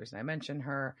 That's part of the reason I mentioned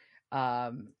her.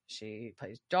 She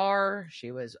plays Dar.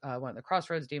 She was one of the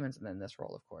Crossroads demons, and then this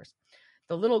role, of course.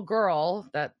 The little girl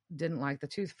that didn't like the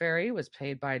Tooth Fairy was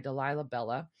played by Delilah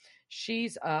Bella.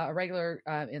 She's a regular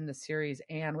in the series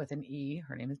Anne with an E.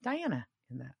 Her name is Diana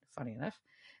in that, funny enough.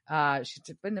 She's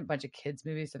been in a bunch of kids'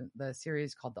 movies in the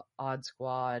series called The Odd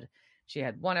Squad. She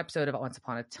had one episode of Once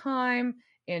Upon a Time,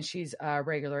 and she's a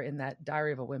regular in that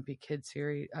Diary of a Wimpy Kid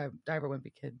series, Diary of a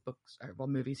Wimpy Kid books,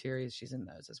 movie series. She's in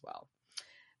those as well.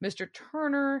 Mr.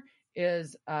 Turner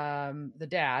is the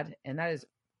dad, and that is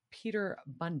Peter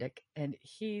Bundick, and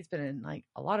he's been in like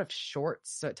a lot of shorts,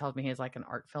 so it tells me he's like an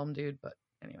art film dude, but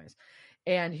anyways.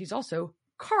 And he's also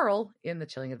Carl in The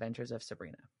Chilling Adventures of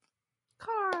Sabrina.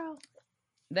 Carl.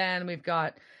 Then we've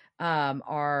got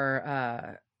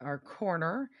our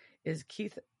coroner is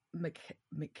Keith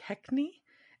McKechnie.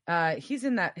 He's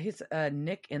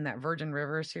Nick in that Virgin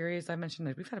River series I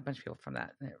mentioned. We've had a bunch of people from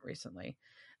that recently.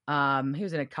 He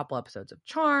was in a couple episodes of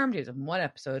Charmed. He was in one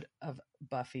episode of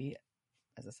Buffy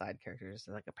as a side character, just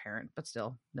like a parent, but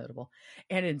still notable.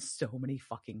 And in so many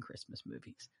fucking Christmas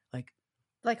movies.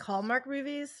 Like Hallmark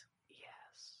movies?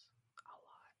 Yes. A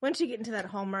lot. Once you get into that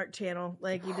Hallmark channel,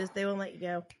 like they won't let you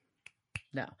go.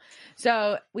 No.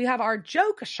 So we have our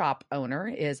joke shop owner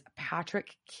is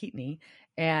Patrick Keatoney,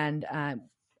 and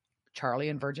Charlie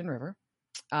in Virgin River.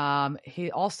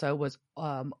 He also was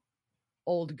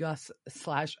old Gus /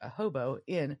 a hobo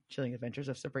in Chilling Adventures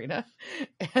of Sabrina.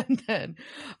 And then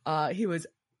he was,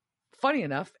 funny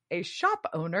enough, a shop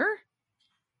owner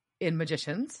in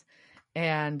Magicians,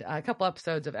 and a couple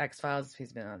episodes of X-Files.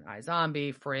 He's been on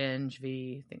iZombie, Fringe,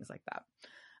 V, things like that.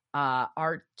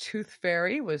 Our Tooth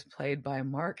Fairy was played by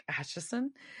Mark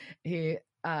Atchison. He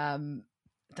done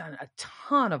a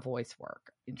ton of voice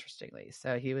work, interestingly.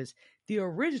 So he was the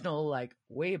original, like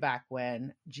way back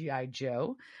when, G.I.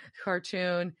 Joe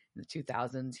cartoon in the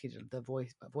 2000s. He did the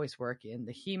voice work in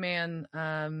the He-Man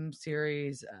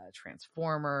series,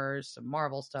 Transformers, some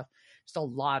Marvel stuff, just a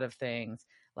lot of things.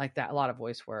 like that. A lot of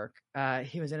voice work.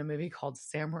 He was in a movie called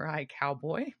Samurai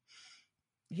Cowboy.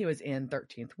 He was in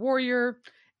 13th Warrior.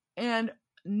 And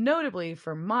notably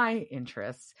for my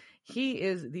interests, he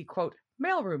is the quote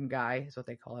mailroom guy, is what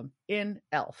they call him, in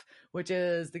Elf, which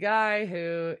is the guy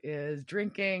who is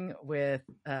drinking with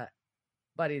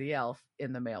Buddy the Elf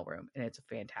in the mailroom. And it's a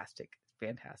fantastic,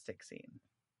 fantastic scene.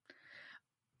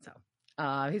 So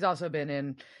he's also been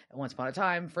in Once Upon a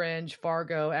Time, Fringe,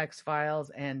 Fargo,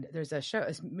 X-Files, and there's a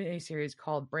miniseries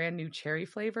called Brand New Cherry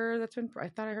Flavor that's been, I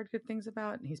thought I heard good things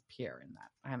about, and he's Pierre in that.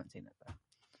 I haven't seen it though.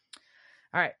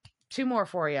 All right, 2 more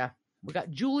for you. We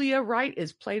got Julia Wright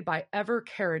is played by Ever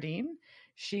Carradine.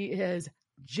 She is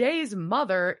Jay's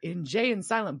mother in Jay and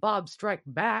Silent Bob Strike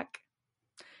Back.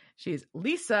 She's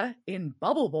Lisa in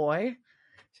Bubble Boy.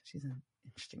 She's in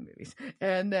interesting movies.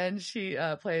 And then she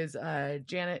plays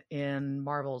Janet in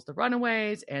Marvel's The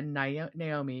Runaways and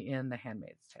Naomi in The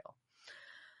Handmaid's Tale.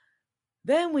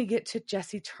 Then we get to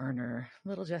Jessie Turner,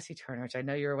 little Jessie Turner, which I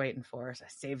know you were waiting for, so I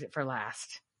saved it for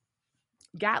last.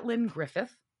 Gatlin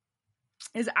Griffith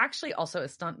is actually also a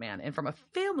stuntman, and from a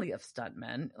family of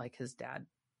stuntmen, like his dad,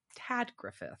 Tad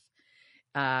Griffith.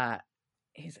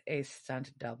 He's a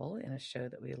stunt double in a show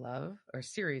that we love, or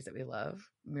series that we love,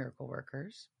 Miracle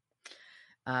Workers.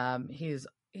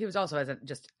 He was also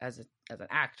as an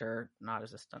actor, not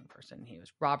as a stunt person. He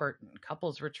was Robert in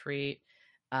Couples Retreat.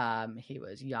 He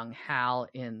was young Hal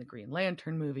in the Green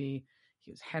Lantern movie.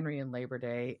 He was Henry in Labor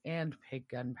Day and Pig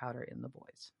Gunpowder in The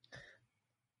Boys.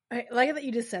 I like that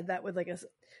you just said that with like a.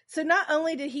 So not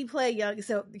only did he play young,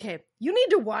 so okay, you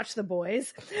need to watch The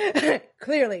Boys,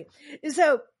 clearly.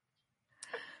 So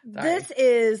this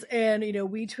is, and you know,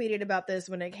 we tweeted about this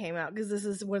when it came out because this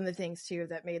is one of the things too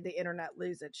that made the internet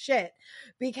lose its shit,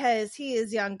 because he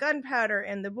is young Gunpowder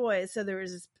in The Boys. So there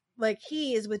was this, like,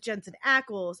 he is with Jensen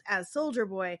Ackles as Soldier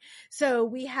Boy. So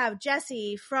we have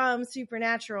Jesse from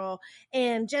Supernatural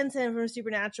and Jensen from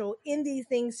Supernatural in these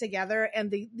things together,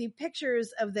 and the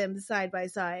pictures of them side by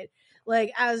side,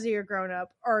 like as you're grown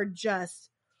up, are just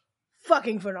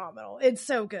fucking phenomenal. It's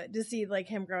so good to see like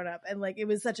him grown up, and like it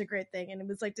was such a great thing, and it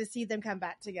was like to see them come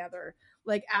back together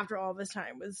like after all this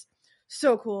time was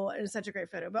so cool, and it's such a great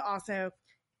photo. But also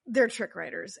they're trick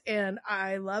riders, and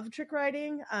I love trick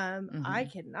riding. I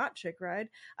cannot trick ride.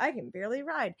 I can barely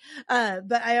ride.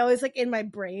 But I always like in my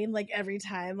brain, like every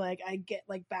time like I get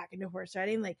like back into horse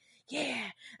riding, like, yeah.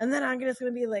 And then I'm just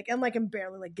gonna be like, I'm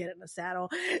barely like get in a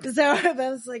saddle. So I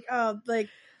was like, oh,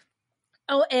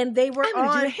 and they were I'm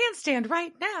going to do a handstand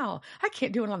right now. I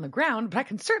can't do it on the ground, but I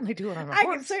can certainly do it on a horse. I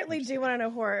can certainly do it on a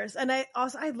horse. And I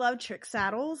love trick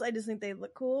saddles. I just think they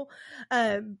look cool.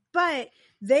 But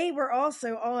they were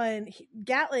also on,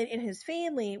 Gatlin and his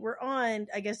family were on,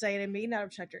 I guess Diana may not have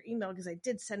checked her email because I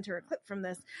did send her a clip from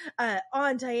this,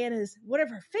 on Diana's, one of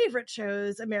her favorite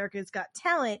shows, America's Got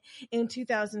Talent, in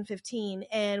 2015.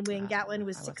 And when Gatlin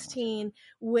was 16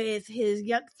 with his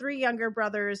 3 younger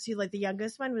brothers, who like the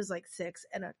youngest one was like 6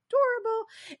 and adorable,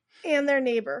 and their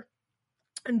neighbor,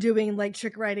 and doing like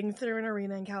trick riding through an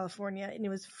arena in California, and it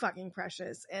was fucking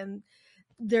precious, and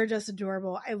they're just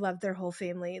adorable. I love their whole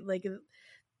family. Like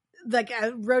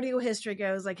rodeo history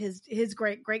goes, like his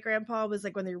great grandpa was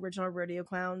like one of the original rodeo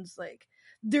clowns. Like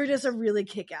they're just a really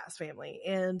kick-ass family,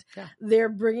 and they're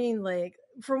bringing, like,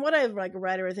 from what I've like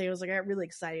read, everything, I was like, I got really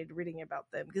excited reading about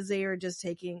them because they are just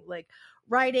taking like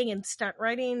writing and stunt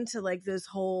writing to like this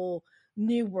whole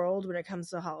new world when it comes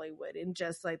to Hollywood, and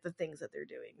just like the things that they're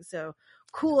doing. So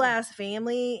cool ass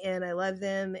family, and I love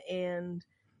them, and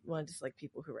just like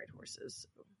people who ride horses.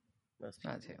 So most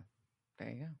people too. There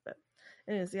you go. But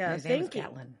it is, his name is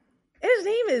Gatlin. His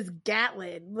name is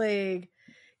Gatlin. Like,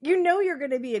 you know you're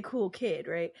going to be a cool kid,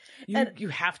 right? You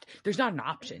have to. There's not an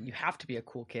option. You have to be a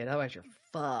cool kid, otherwise you're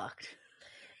fucked.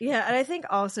 Yeah, and I think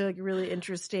also like really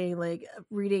interesting, like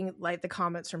reading like the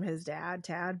comments from his dad,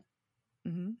 Tad,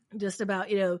 just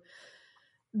about, you know,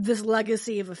 this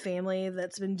legacy of a family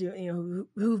that's been doing, you know,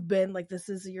 who've been like, this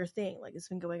is your thing, like it's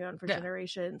been going on for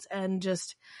generations, and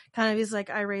just kind of, he's like,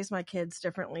 I raised my kids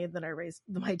differently than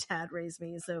my dad raised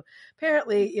me. So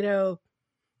apparently, you know,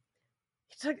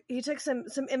 he took some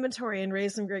inventory and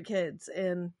raised some great kids,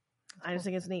 and I just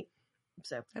think it's neat.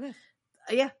 So it is.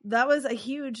 Yeah, that was a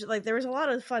huge, like, there was a lot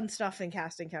of fun stuff in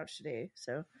Casting Couch today.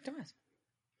 So there was.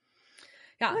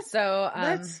 Yeah, so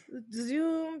let's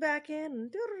zoom back in.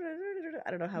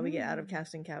 I don't know how we get out of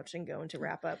Casting Couch and go into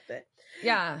wrap up, but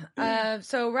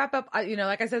so wrap up. You know,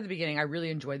 like I said at the beginning, I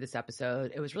really enjoyed this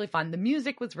episode. It was really fun. The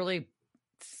music was really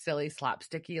silly,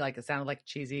 slapsticky. Like it sounded like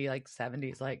cheesy, like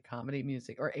 70s like comedy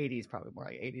music, or 80s, probably more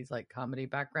like 80s like comedy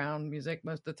background music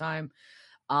most of the time,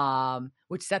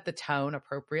 which set the tone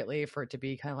appropriately for it to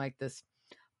be kind of like this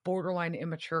borderline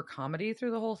immature comedy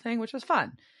through the whole thing, which was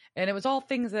fun. And it was all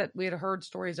things that we had heard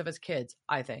stories of as kids,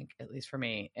 I think, at least for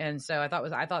me. And so I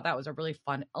thought that was a really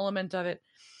fun element of it.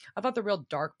 I thought the real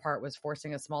dark part was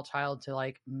forcing a small child to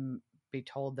like be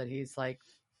told that he's like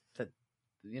that,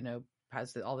 you know,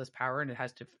 has all this power and it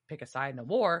has to pick a side in a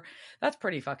war. That's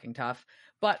pretty fucking tough.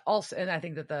 But also, and I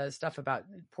think that the stuff about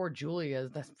poor Julia,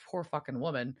 this poor fucking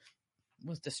woman,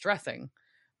 was distressing.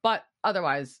 But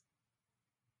otherwise,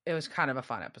 it was kind of a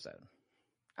fun episode.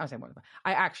 I was saying more than fun.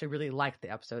 I actually really liked the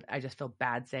episode. I just feel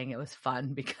bad saying it was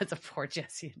fun because of poor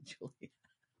Jesse and Julia.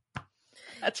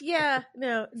 Yeah,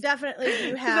 no, definitely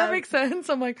you have. Does that make sense?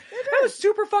 I'm like, that was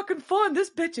super fucking fun. This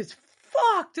bitch is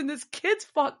fucked and this kid's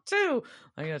fucked too.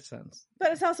 I get sense.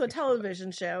 But it's also a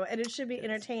television show and it should be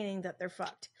entertaining that they're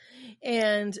fucked.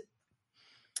 And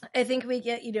I think we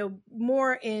get, you know,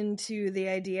 more into the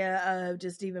idea of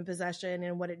just demon possession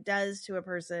and what it does to a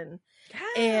person.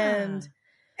 Yeah.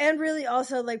 And really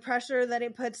also like pressure that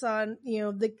it puts on, you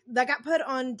know, that got put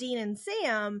on Dean and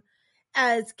Sam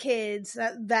as kids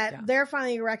that they're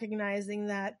finally recognizing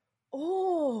that,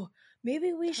 oh,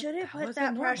 maybe we shouldn't put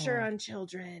that pressure on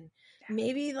children. Yeah.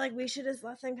 Maybe like we should just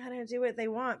let them kind of do what they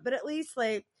want. But at least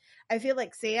like I feel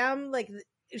like Sam like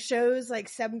shows like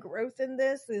some growth in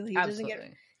this. He doesn't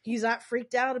get, he's not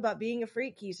freaked out about being a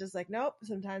freak. He's just like, nope,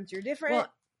 sometimes you're different.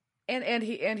 Well, and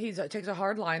he takes a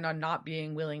hard line on not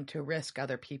being willing to risk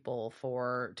other people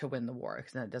to win the war,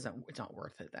 because it's not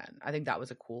worth it. Then I think that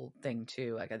was a cool thing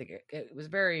too. Like I think it was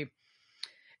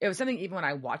something, even when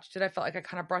I watched it, I felt like I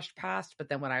kind of brushed past, but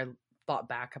then when I thought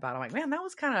back about it, I'm like, man,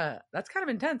 that's kind of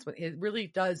intense. But it really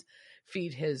does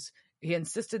feed he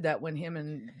insisted that when him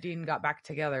and Dean got back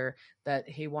together, that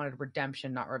he wanted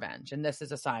redemption, not revenge. And this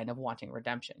is a sign of wanting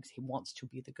redemption, because he wants to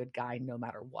be the good guy no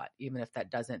matter what, even if that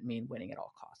doesn't mean winning at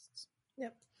all costs.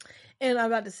 Yep. And I'm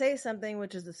about to say something,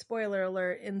 which is a spoiler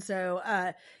alert. And so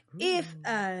if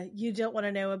you don't want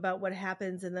to know about what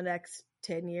happens in the next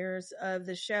 10 years of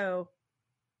the show,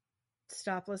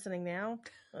 stop listening now.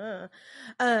 But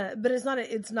it's not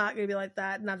going to be like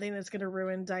that. Nothing that's going to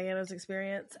ruin Diana's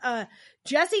experience.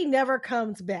 Jesse never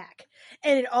comes back,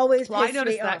 and it always. Well, I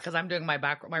noticed that because I'm doing my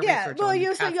research. Well, you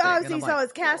obviously saw like,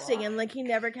 his casting, and like he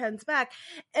never comes back.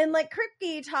 And like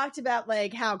Kripke talked about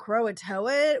like how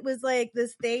Croatoa was like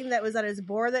this thing that was on his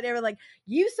board that they were like,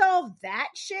 you solved that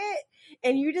shit,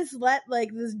 and you just let like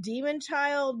this demon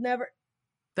child never.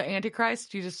 The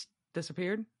Antichrist, you just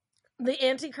disappeared. The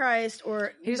Antichrist,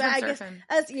 or I guess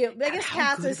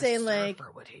Cass is saying like,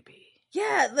 would he be?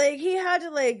 Yeah, like he had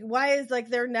to like, why is like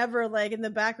they're never like in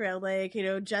the background, like, you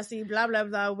know, Jesse blah blah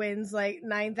blah wins like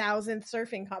 9,000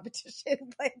 surfing competition,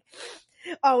 like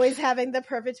always having the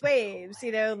perfect waves,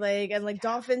 you know, like, and like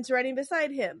dolphins running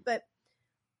beside him. But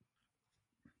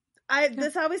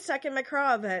this always stuck in my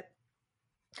craw, but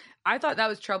I thought that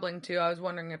was troubling too. I was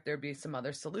wondering if there'd be some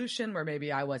other solution where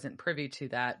maybe I wasn't privy to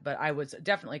that, but I was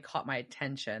definitely caught my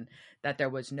attention that there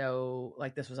was no,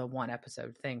 like, this was a 1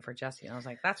 episode thing for Jesse. And I was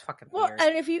like, that's fucking weird.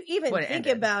 And if you even think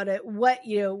about it,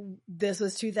 this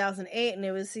was 2008 and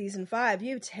it was season 5,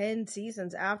 you have 10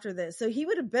 seasons after this. So he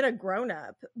would have been a grown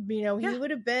up, you know, he would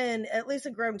have been at least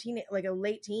a grown teen, like a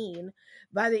late teen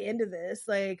by the end of this.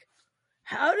 Like,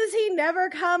 how does he never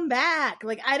come back?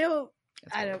 Like, I don't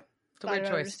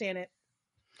understand it.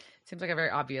 Seems like a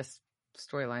very obvious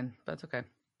storyline, but it's okay.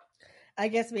 I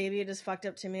guess maybe it just fucked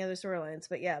up too many other storylines,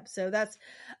 but yeah. So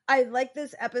I like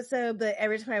this episode, but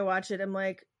every time I watch it, I'm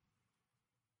like,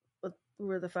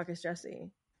 where the fuck is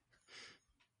Jesse?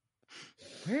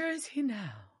 Where is he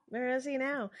now? Where is he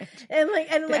now?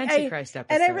 Antichrist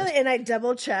episode. I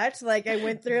double checked. Like I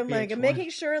went through, I'm making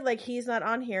sure like he's not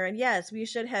on here. And yes, we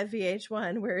should have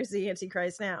VH1. Where is the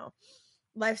Antichrist now?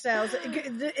 Lifestyles.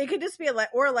 It could just be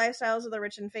or Lifestyles of the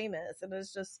Rich and Famous, and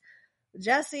it's just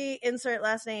Jesse, insert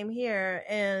last name here,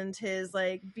 and his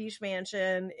like beach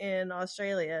mansion in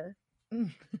Australia.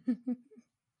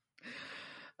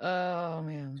 Oh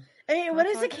man. I mean, what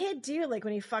does a kid do like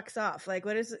when he fucks off? Like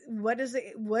where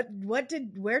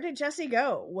did Jesse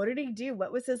go? What did he do?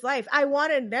 What was his life? I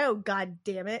want to know, god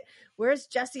damn it. Where's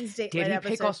Jesse's date? Did he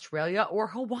pick Australia or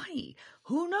Hawaii?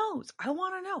 Who knows? I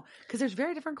want to know, because there's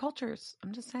very different cultures.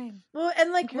 I'm just saying. Well,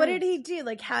 and like what did he do?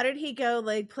 Like how did he go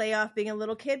like play off being a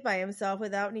little kid by himself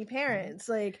without any parents?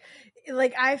 Like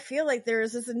I feel like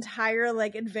there's this entire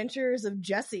like adventures of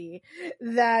Jesse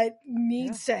that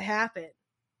needs to happen.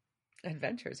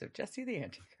 Adventures of Jesse the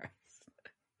Antichrist.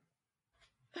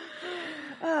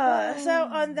 So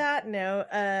on that note,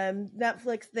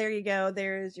 Netflix, there you go.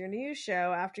 There's your new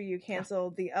show after you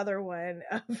canceled the other one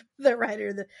of the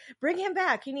writer. Bring him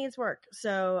back. He needs work.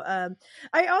 So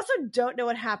I also don't know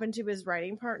what happened to his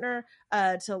writing partner,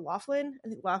 to Laughlin. I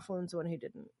think Laughlin's the one who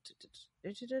didn't.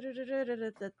 This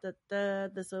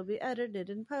will be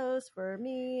edited in post for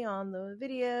me on the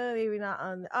video, maybe not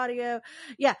on the audio.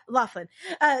 Yeah, Laughlin.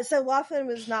 So Laughlin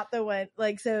was not the one.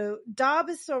 Like, so Dobb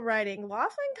is still writing.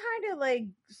 Laughlin kind of like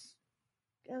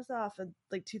goes off in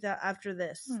like 2000 after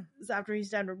this. After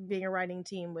he's done being a writing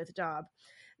team with Dobb.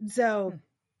 So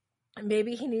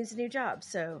maybe he needs a new job.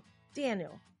 So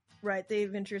Daniel, write the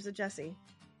Adventures of Jesse.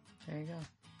 There you go.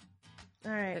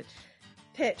 All right.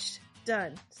 Pitched.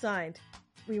 Done. Signed.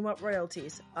 We want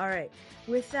royalties. All right.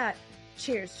 With that,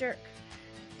 cheers, jerk.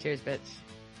 Cheers, bitch.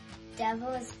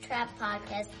 Devil's Trap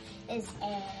Podcast is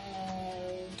a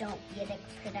Don't Get It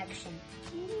production.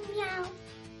 Meow.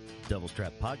 Devil's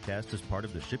Trap Podcast is part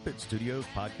of the Ship It Studios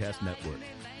Podcast Network.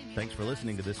 Thanks for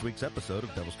listening to this week's episode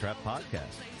of Devil's Trap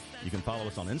Podcast. You can follow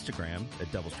us on Instagram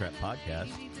at Devil's Trap Podcast,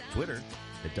 Twitter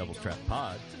at Devil's Trap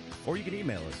Pod, or you can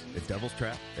email us at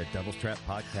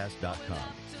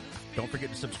devilstrap@devilstrappodcast.com. Don't forget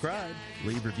to subscribe,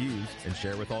 leave reviews, and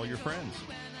share with all your friends.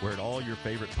 We're at all your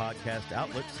favorite podcast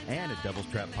outlets and at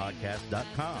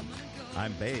devilstrappodcast.com.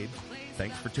 I'm Babe.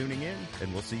 Thanks for tuning in,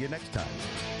 and we'll see you next time.